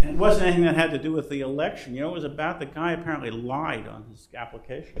 And it wasn't anything that had to do with the election. You know, it was about the guy apparently lied on his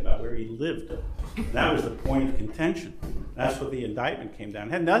application about where he lived. That was the point of contention. That's what the indictment came down.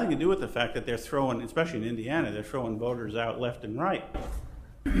 It had nothing to do with the fact that they're throwing, especially in Indiana, they're throwing voters out left and right.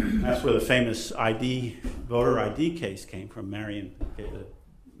 That's where the famous voter ID case came from, Marion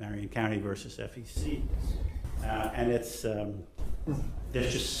County versus FEC. And it's,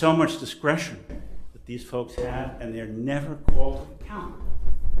 there's just so much discretion that these folks have, and they're never called to account.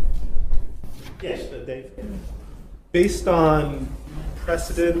 Yes, Dave? Based on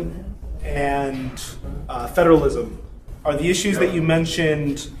precedent and federalism, are the issues that you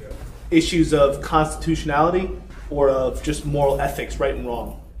mentioned issues of constitutionality or of just moral ethics, right and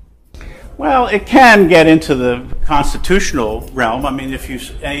wrong? Well, it can get into the constitutional realm. I mean, if you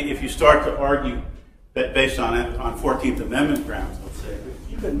start to argue that based on 14th Amendment grounds, let's say,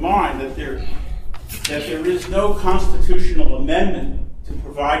 keep in mind that there is no constitutional amendment to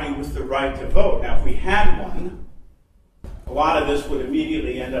provide you with the right to vote. Now, if we had one, a lot of this would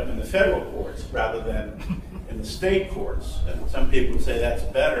immediately end up in the federal courts rather than in the state courts. And some people would say that's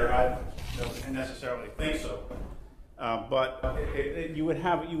better. I don't necessarily think so. But you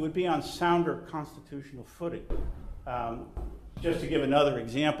would be on sounder constitutional footing. Just to give another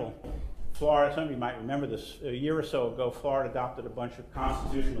example, Florida, some of you might remember this, a year or so ago, Florida adopted a bunch of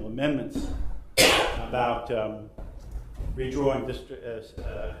constitutional amendments about redrawing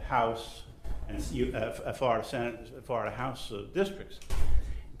House and Florida Senate, Florida House districts.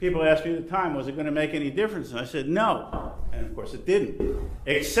 People asked me at the time, was it going to make any difference? And I said, no. And of course it didn't.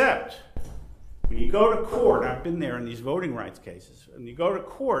 Except when you go to court, I've been there in these voting rights cases, and you go to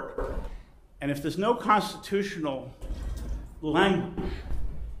court, and if there's no constitutional language,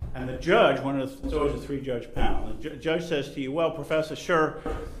 and the judge, it's always a three-judge panel, the judge says to you, well, Professor Scher,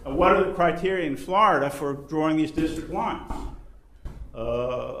 what are the criteria in Florida for drawing these district lines?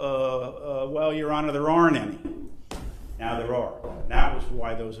 Well, Your Honor, there aren't any. Now there are. That was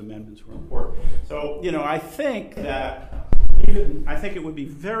why those amendments were important. So, I think that it would be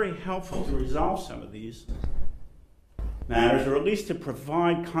very helpful to resolve some of these matters, or at least to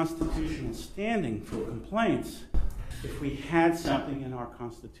provide constitutional standing for complaints, if we had something in our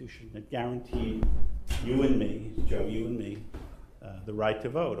Constitution that guaranteed you and me, Joe, you and me, the right to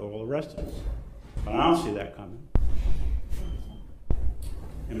vote, all the rest of us. But I don't see that coming.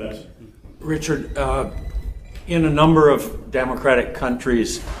 Richard, in a number of democratic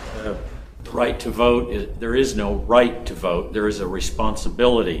countries, the right to vote, there is no right to vote. There is a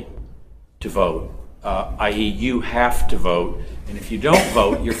responsibility to vote, i.e. you have to vote, and if you don't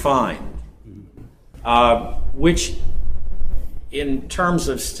vote, you're fined. Which, in terms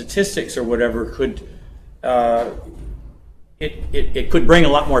of statistics or whatever, could it could bring a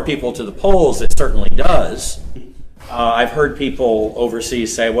lot more people to the polls. It certainly does. I've heard people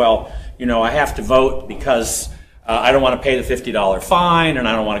overseas say, well, I have to vote because I don't want to pay the $50 fine, and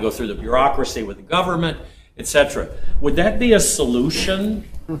I don't want to go through the bureaucracy with the government, etc. Would that be a solution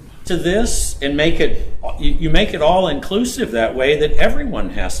to this, and you make it all inclusive that way, that everyone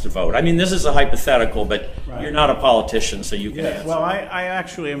has to vote? I mean, this is a hypothetical, but right. You're not a politician, so you can answer. Well, I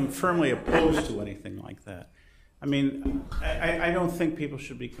actually am firmly opposed to anything like that. I mean, I don't think people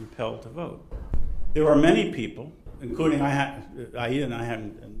should be compelled to vote. There are many people, including Aida and I have,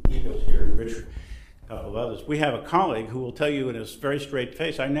 and Eagles here, and Richard, a couple of others. We have a colleague who will tell you in a very straight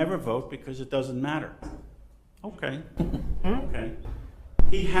face, I never vote because it doesn't matter. Okay. Okay.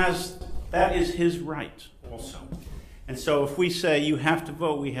 That is his right also. And so if we say you have to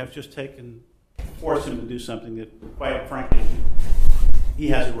vote, we have just forced him to do something that, quite frankly, he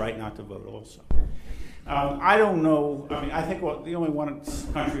has a right not to vote also. I don't know, I think the only one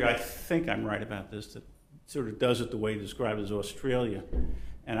country I think I'm right about this that sort of does it the way you described is Australia.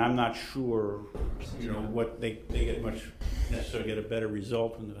 And I'm not sure, what they necessarily get a better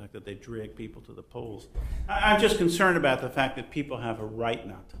result from the fact that they drag people to the polls. I'm just concerned about the fact that people have a right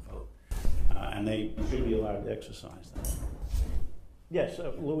not to vote, and they should be allowed to exercise that. Yes,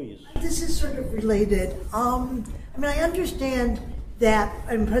 Louise. This is sort of related. I understand that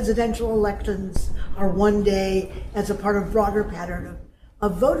presidential elections are one day as a part of broader pattern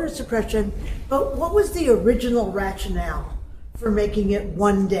of voter suppression, but what was the original rationale for making it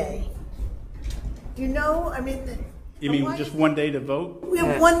one day? Do you know? You mean just one day to vote? We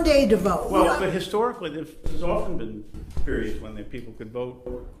have 1 day to vote. Well, but historically, there's often been periods when people could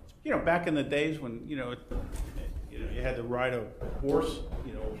vote. Back in the days when you had to ride a horse,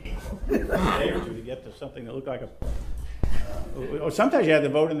 a day or two to get to something that looked like or sometimes you had to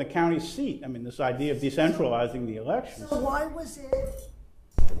vote in the county seat. This idea of decentralizing the elections. So why was it?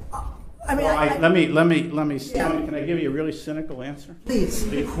 Let me. Can I give you a really cynical answer? Please.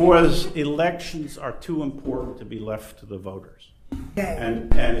 Because elections are too important to be left to the voters. Okay.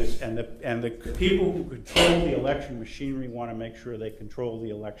 And the people who control the election machinery want to make sure they control the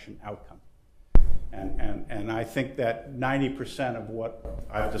election outcome. And I think that 90% of what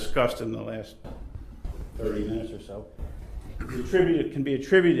I've discussed in the last 30 minutes or so can be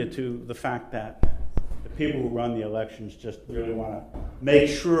attributed to the fact that the people who run the elections just really want to make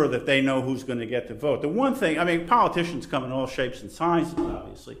sure that they know who's going to get to vote. The one thing, politicians come in all shapes and sizes,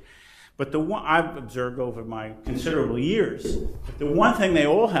 obviously, but the one I've observed over my considerable years, the one thing they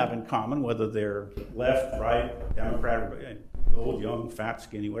all have in common, whether they're left, right, Democrat, old, young, fat,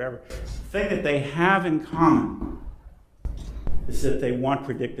 skinny, whatever, the thing that they have in common is that they want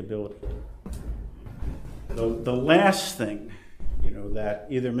predictability. The last thing that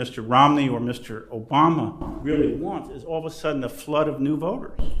either Mr. Romney or Mr. Obama really wants is all of a sudden a flood of new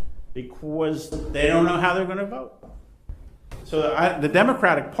voters because they don't know how they're going to vote. So the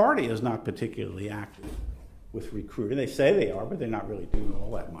Democratic Party is not particularly active with recruiting. They say they are, but they're not really doing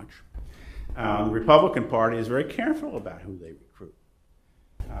all that much. The Republican Party is very careful about who they recruit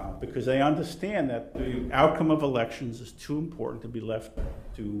because they understand that the outcome of elections is too important to be left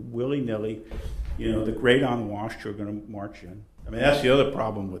to willy-nilly, the great unwashed who are going to march in. That's the other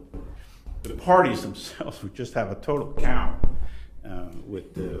problem with the parties themselves, which just have a total cow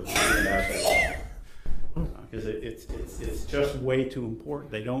with the because it's just way too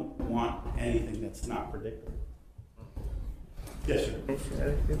important. They don't want anything that's not predictable. Yes,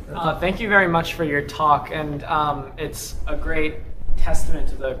 sir. Thank you very much for your talk, and it's a great testament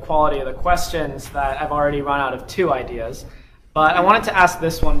to the quality of the questions that I've already run out of 2 ideas. But I wanted to ask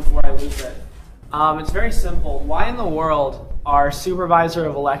this one before I lose it. It's very simple. Why in the world are supervisor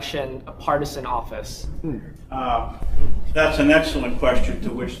of election a partisan office? That's an excellent question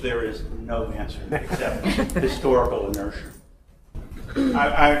to which there is no answer except historical inertia.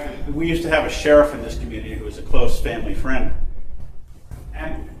 We used to have a sheriff in this community who was a close family friend.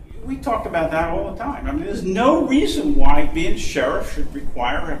 And we talked about that all the time. I mean, there's no reason why being sheriff should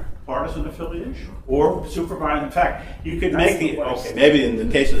require a partisan affiliation or supervisor. In fact, you could make the, okay, maybe in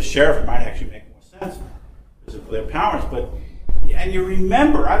the case of the sheriff, it might actually make more sense because of their powers. But, and you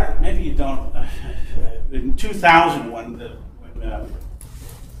remember, maybe you don't, in 2000 when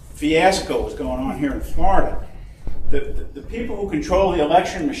fiasco was going on here in Florida, the people who control the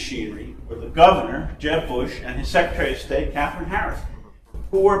election machinery were the governor, Jeb Bush, and his Secretary of State, Katherine Harris,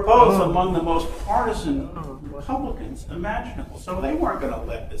 who were both among the most partisan Republicans imaginable. So they weren't going to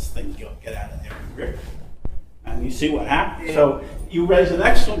let this thing get out of their grip. And you see what happened. Yeah. So you raise an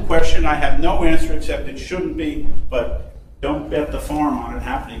excellent question. I have no answer except it shouldn't be, but don't bet the farm on it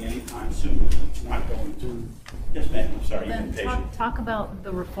happening anytime soon. It's not going to. Yes, ma'am. I'm sorry, you've been patient. Talk about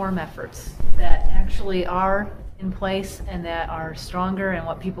the reform efforts that actually are in place and that are stronger and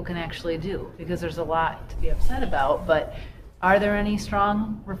what people can actually do, because there's a lot to be upset about, but are there any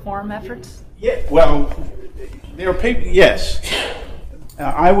strong reform efforts? Yeah, well, there are people, yes.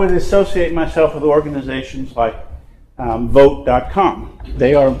 I would associate myself with organizations like Vote.com.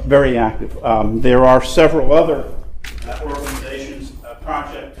 They are very active. There are several other organizations.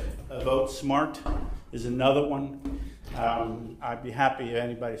 Project Vote Smart is another one. I'd be happy if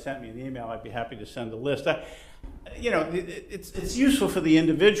anybody sent me an email. I'd be happy to send a list. You know, it's useful for the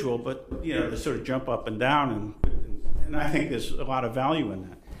individual, but you know, to sort of jump up and down, and I think there's a lot of value in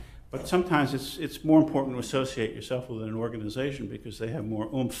that. But sometimes it's more important to associate yourself with an organization because they have more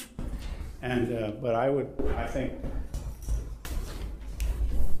oomph. And but I think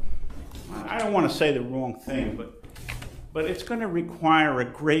I don't want to say the wrong thing, but it's going to require a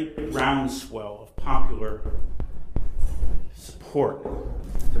great groundswell of popular support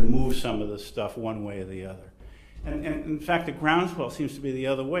to move some of this stuff one way or the other. And in fact, the groundswell seems to be the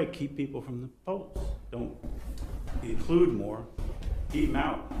other way. Keep people from the polls. Don't include more. Keep them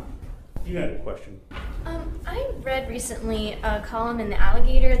out. You had a question. I read recently a column in The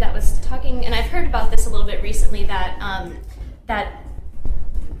Alligator that was talking, and I've heard about this a little bit recently, that that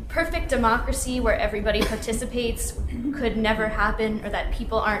perfect democracy where everybody participates could never happen, or that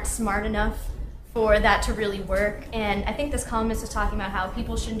people aren't smart enough for that to really work. And I think this columnist was talking about how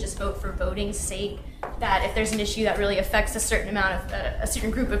people shouldn't just vote for voting's sake, that if there's an issue that really affects a certain amount of a certain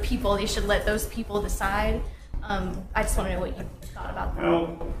group of people, they should let those people decide. I just want to know what you thought about that.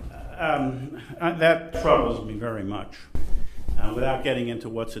 Well, that troubles me very much. Without getting into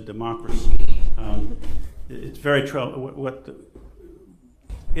what's a democracy, it's very troubling.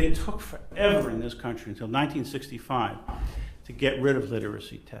 It took forever in this country until 1965 to get rid of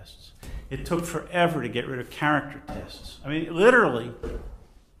literacy tests. It took forever to get rid of character tests. I mean, literally,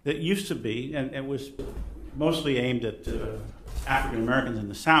 it used to be, and it was mostly aimed at African Americans in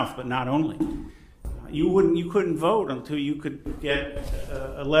the South, but not only. You couldn't vote until you could get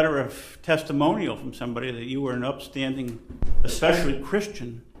a letter of testimonial from somebody that you were an upstanding, especially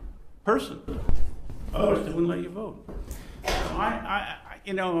Christian person. Otherwise, they wouldn't let you vote. So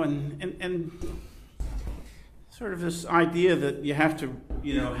you know, and sort of this idea that you have to,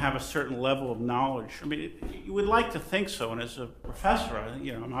 you know, have a certain level of knowledge. I mean, you would like to think so, and as a professor,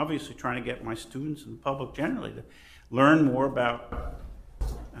 I'm obviously trying to get my students and the public generally to learn more about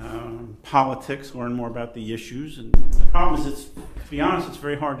politics, learn more about the issues. And the problem is, to be honest, it's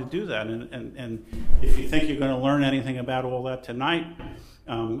very hard to do that. And if you think you're going to learn anything about all that tonight,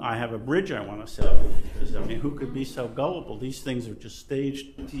 I have a bridge I want to sell. Because, I mean, who could be so gullible? These things are just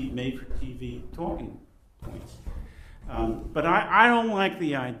staged, made-for-TV talking points. But I don't like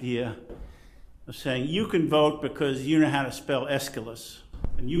the idea of saying you can vote because you know how to spell Aeschylus,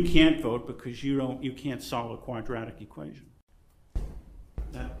 and you can't vote because you can't solve a quadratic equation.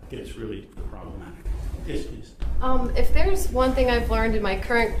 That gets really problematic. Yes, please. If there's one thing I've learned in my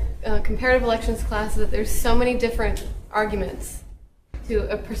current comparative elections class, is that there's so many different arguments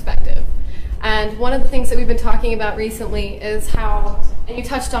to a perspective. And one of the things that we've been talking about recently is how, and you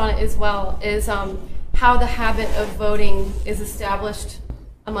touched on it as well, is how the habit of voting is established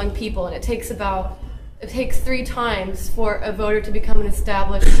among people. And it takes about it takes 3 times for a voter to become an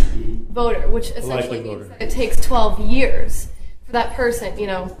established voter, which essentially means that it takes 12 years for that person, you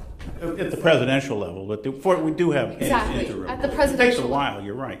know. At the presidential level, but we do have exactly interim. at the presidential. It takes a while.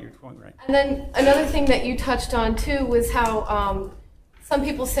 You're right. You're quite right. And then another thing that you touched on too was how some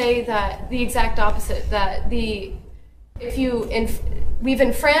people say that the exact opposite, that we've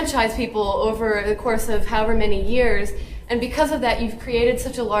enfranchised people over the course of however many years, and because of that, you've created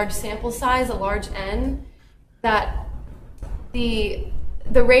such a large sample size, a large N, that the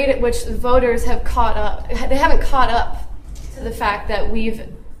rate at which the voters have caught up, they haven't caught up to the fact that we've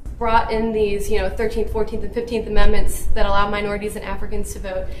brought in these, 13th, 14th, and 15th Amendments that allow minorities and Africans to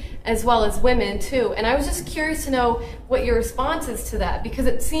vote, as well as women too. And I was just curious to know what your response is to that, because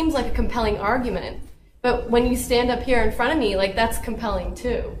it seems like a compelling argument. But when you stand up here in front of me, like, that's compelling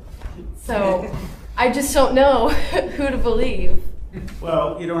too. So I just don't know who to believe.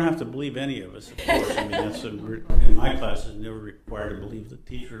 Well, you don't have to believe any of us, of course. I mean, that's in my classes, never required to believe the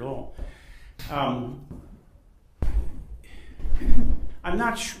teacher at all. I'm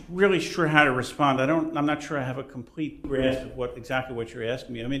not really sure how to respond. I'm not sure I have a complete grasp of exactly what you're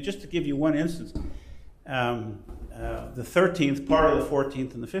asking me. I mean, just to give you one instance, the 13th, part of the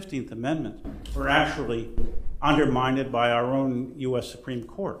 14th, and the 15th Amendment were actually undermined by our own U.S. Supreme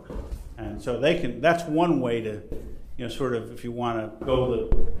Court, and so that's one way to, sort of, if you want to go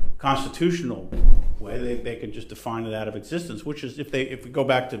the constitutional way, they can just define it out of existence. Which is, if we go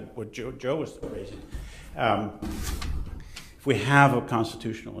back to what Joe was raising. If we have a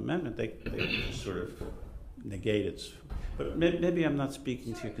constitutional amendment, they just sort of negate its. But maybe I'm not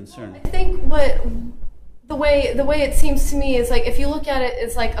speaking to your concern. I think the way it seems to me is, like, if you look at it,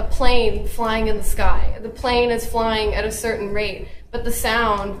 it's like a plane flying in the sky. The plane is flying at a certain rate, but the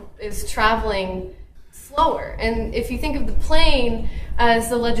sound is traveling slower. And if you think of the plane as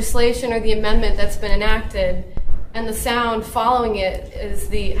the legislation or the amendment that's been enacted, and the sound following it is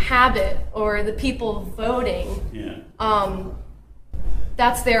the habit or the people voting. Yeah.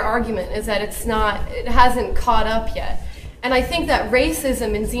 That's their argument, is that it hasn't caught up yet. And I think that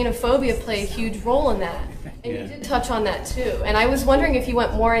racism and xenophobia play a huge role in that. And you did touch on that too. And I was wondering if you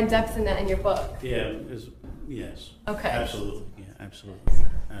went more in depth in that in your book. Yeah, yes. Okay. Absolutely, yeah, absolutely.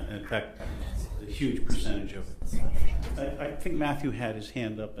 In fact, a huge percentage of it. I think Matthew had his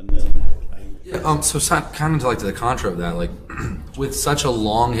hand up, and then so kind of like to the contra of that, like with such a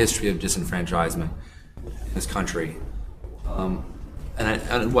long history of disenfranchisement in this country,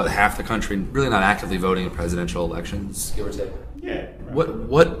 and what, half the country really not actively voting in presidential elections, give or take. Yeah. Right.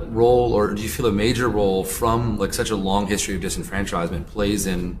 What role, or do you feel a major role from like such a long history of disenfranchisement plays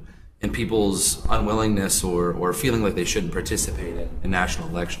in people's unwillingness or feeling like they shouldn't participate in national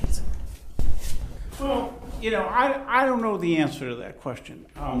elections? Well, I don't know the answer to that question,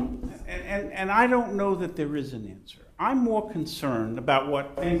 and I don't know that there is an answer. I'm more concerned about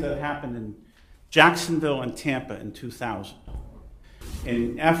what things that happened in Jacksonville and Tampa in 2000,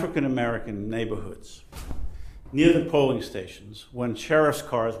 in African American neighborhoods, near the polling stations, when sheriff's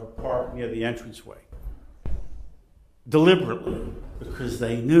cars were parked near the entranceway, deliberately, because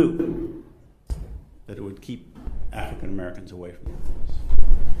they knew that it would keep African Americans away from the polls.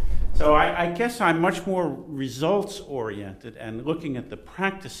 So I guess I'm much more results-oriented and looking at the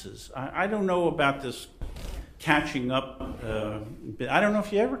practices. I don't know about this catching up. I don't know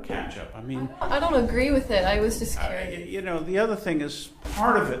if you ever catch up. I mean, I don't agree with it. I was just curious. The other thing is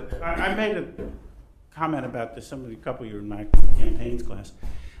part of it. I made a comment about this. A couple of you in my campaigns class.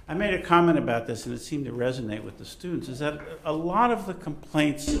 I made a comment about this, and it seemed to resonate with the students. Is that a lot of the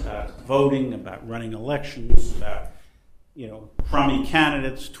complaints about voting, about running elections, about crummy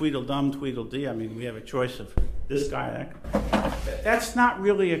candidates, Tweedledum, Tweedledee. I mean, we have a choice of this guy, that guy. That's not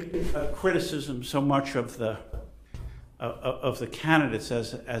really a criticism so much of the candidates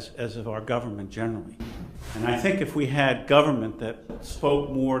as of our government generally. And I think if we had government that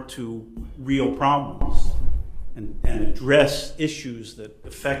spoke more to real problems and address issues that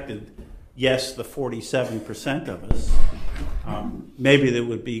affected, yes, the 47% of us, maybe there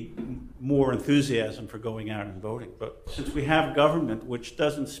would be more enthusiasm for going out and voting. But since we have government which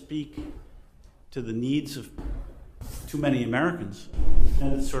doesn't speak to the needs of too many Americans,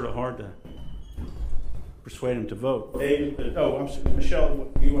 then it's sort of hard to persuade them to vote. I'm sorry, Michelle,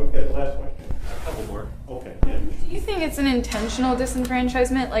 you want to get the last question? A couple more. Okay. Yeah. Do you think it's an intentional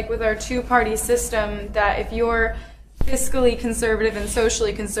disenfranchisement, like with our two-party system, that if you're fiscally conservative and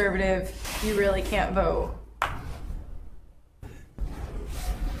socially conservative, you really can't vote?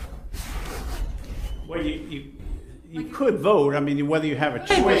 Well, you could vote. I mean, whether you have a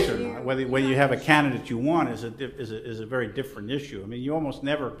choice or not, whether you have a candidate you want is a very different issue. I mean, you almost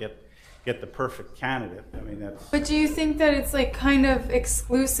never get get the perfect candidate. I mean, that's. But do you think that it's like kind of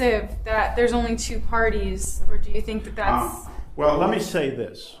exclusive that there's only two parties, or do you think that that's? Well, let me say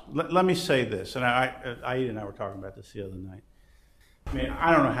this. Let me say this, and Aida and I were talking about this the other night. I mean,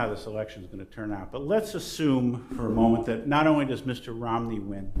 I don't know how this election is going to turn out, but let's assume for a moment that not only does Mr. Romney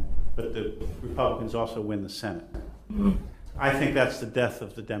win, but the Republicans also win the Senate. I think that's the death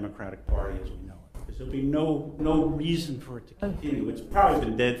of the Democratic Party as we know it, because there'll be no reason for it to continue. It's probably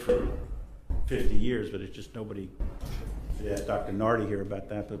been dead for 50 years, but it's just nobody. Yeah, Dr. Nardi here about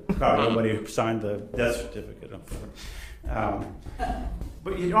that, but probably nobody signed the death certificate up for it.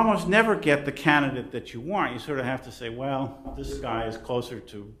 But you almost never get the candidate that you want. You sort of have to say, well, this guy is closer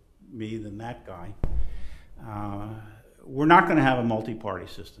to me than that guy. We're not going to have a multi-party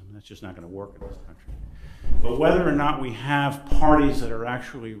system. That's just not going to work in this country. But whether or not we have parties that are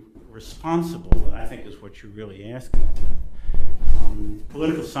actually responsible, I think is what you're really asking.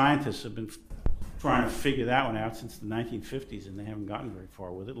 Political scientists have been trying to figure that one out since the 1950s, and they haven't gotten very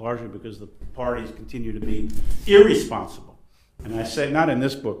far with it, largely because the parties continue to be irresponsible. And I say, not in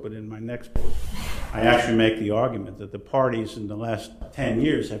this book, but in my next book, I actually make the argument that the parties in the last 10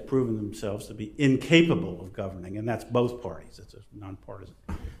 years have proven themselves to be incapable of governing, and that's both parties. It's a nonpartisan.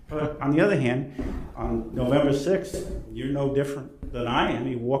 But on the other hand, on November 6th, you're no different than I am.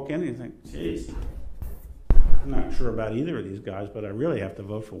 You walk in and you think, geez, I'm not sure about either of these guys, but I really have to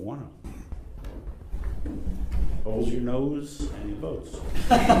vote for one of them. Holds your nose and he votes.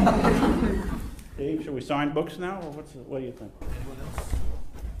 Dave, should we sign books now, or what do you think?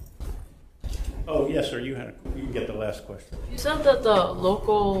 Oh, yes, sir, you can get the last question. You said that the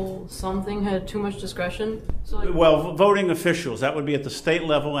local something had too much discretion? So like, well, voting officials, that would be at the state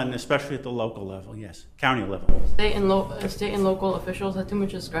level and especially at the local level, yes, county level. State and local officials had too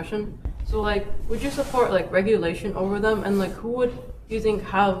much discretion? So like, would you support like regulation over them? And like, who would you think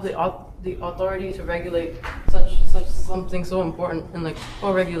have the authority to regulate such something so important? And like,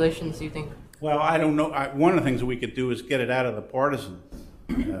 what regulations do you think? Well, I don't know. One of the things that we could do is get it out of the partisan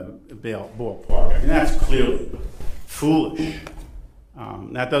ballpark. I mean, that's clearly foolish.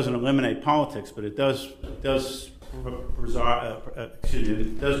 That doesn't eliminate politics, but it does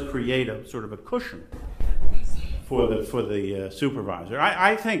create a sort of a cushion for the supervisor.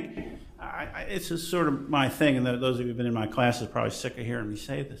 I think it's a sort of my thing, and those of you who've been in my classes are probably sick of hearing me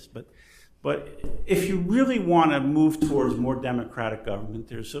say this, but if you really want to move towards more democratic government,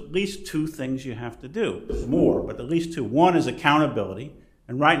 there's at least two things you have to do. There's more, but at least two. One is accountability,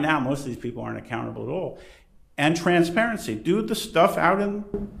 and right now most of these people aren't accountable at all. And transparency. Do the stuff out in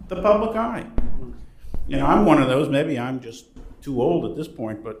the public eye. You know, I'm one of those. Maybe I'm just too old at this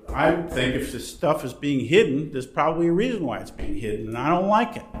point, but I think if this stuff is being hidden, there's probably a reason why it's being hidden, and I don't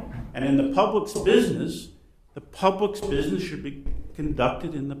like it. And in the public's business should be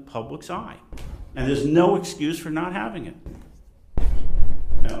conducted in the public's eye. And there's no excuse for not having it.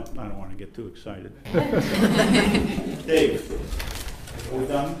 No, I don't want to get too excited. Dave, are we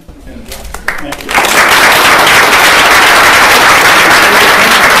done? Thank you.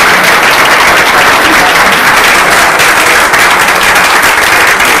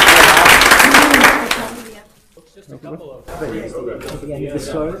 Just a couple of things.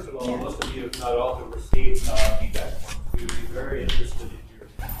 First of all, most of you, if not all, have received feedback forms. We would be very interested in your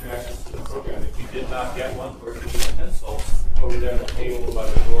reactions to the program. If you did not get one, or if you need a pencil over there on the table by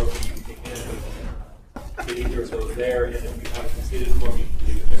the door, you can take it. Get either of those there, and if you have a completed form, you can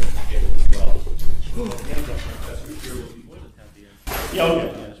leave it there on the table as well. Professor Scher will be more than happy. Yeah, okay.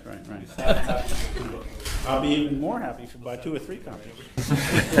 Yes, right. I'll be even more happy if you buy 2 or 3 copies.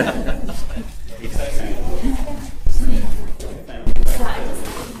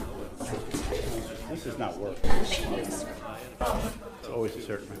 This is not working. It's always a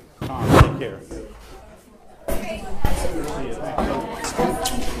certain amount. Take care. I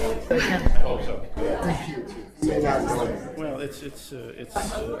hope so. Well, it's I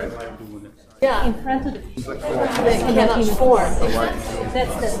like doing it. Yeah, in front of the people. They cannot form.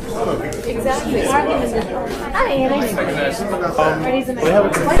 That's the exactly argument. Hi, nice to meet you. We have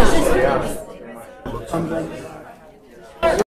a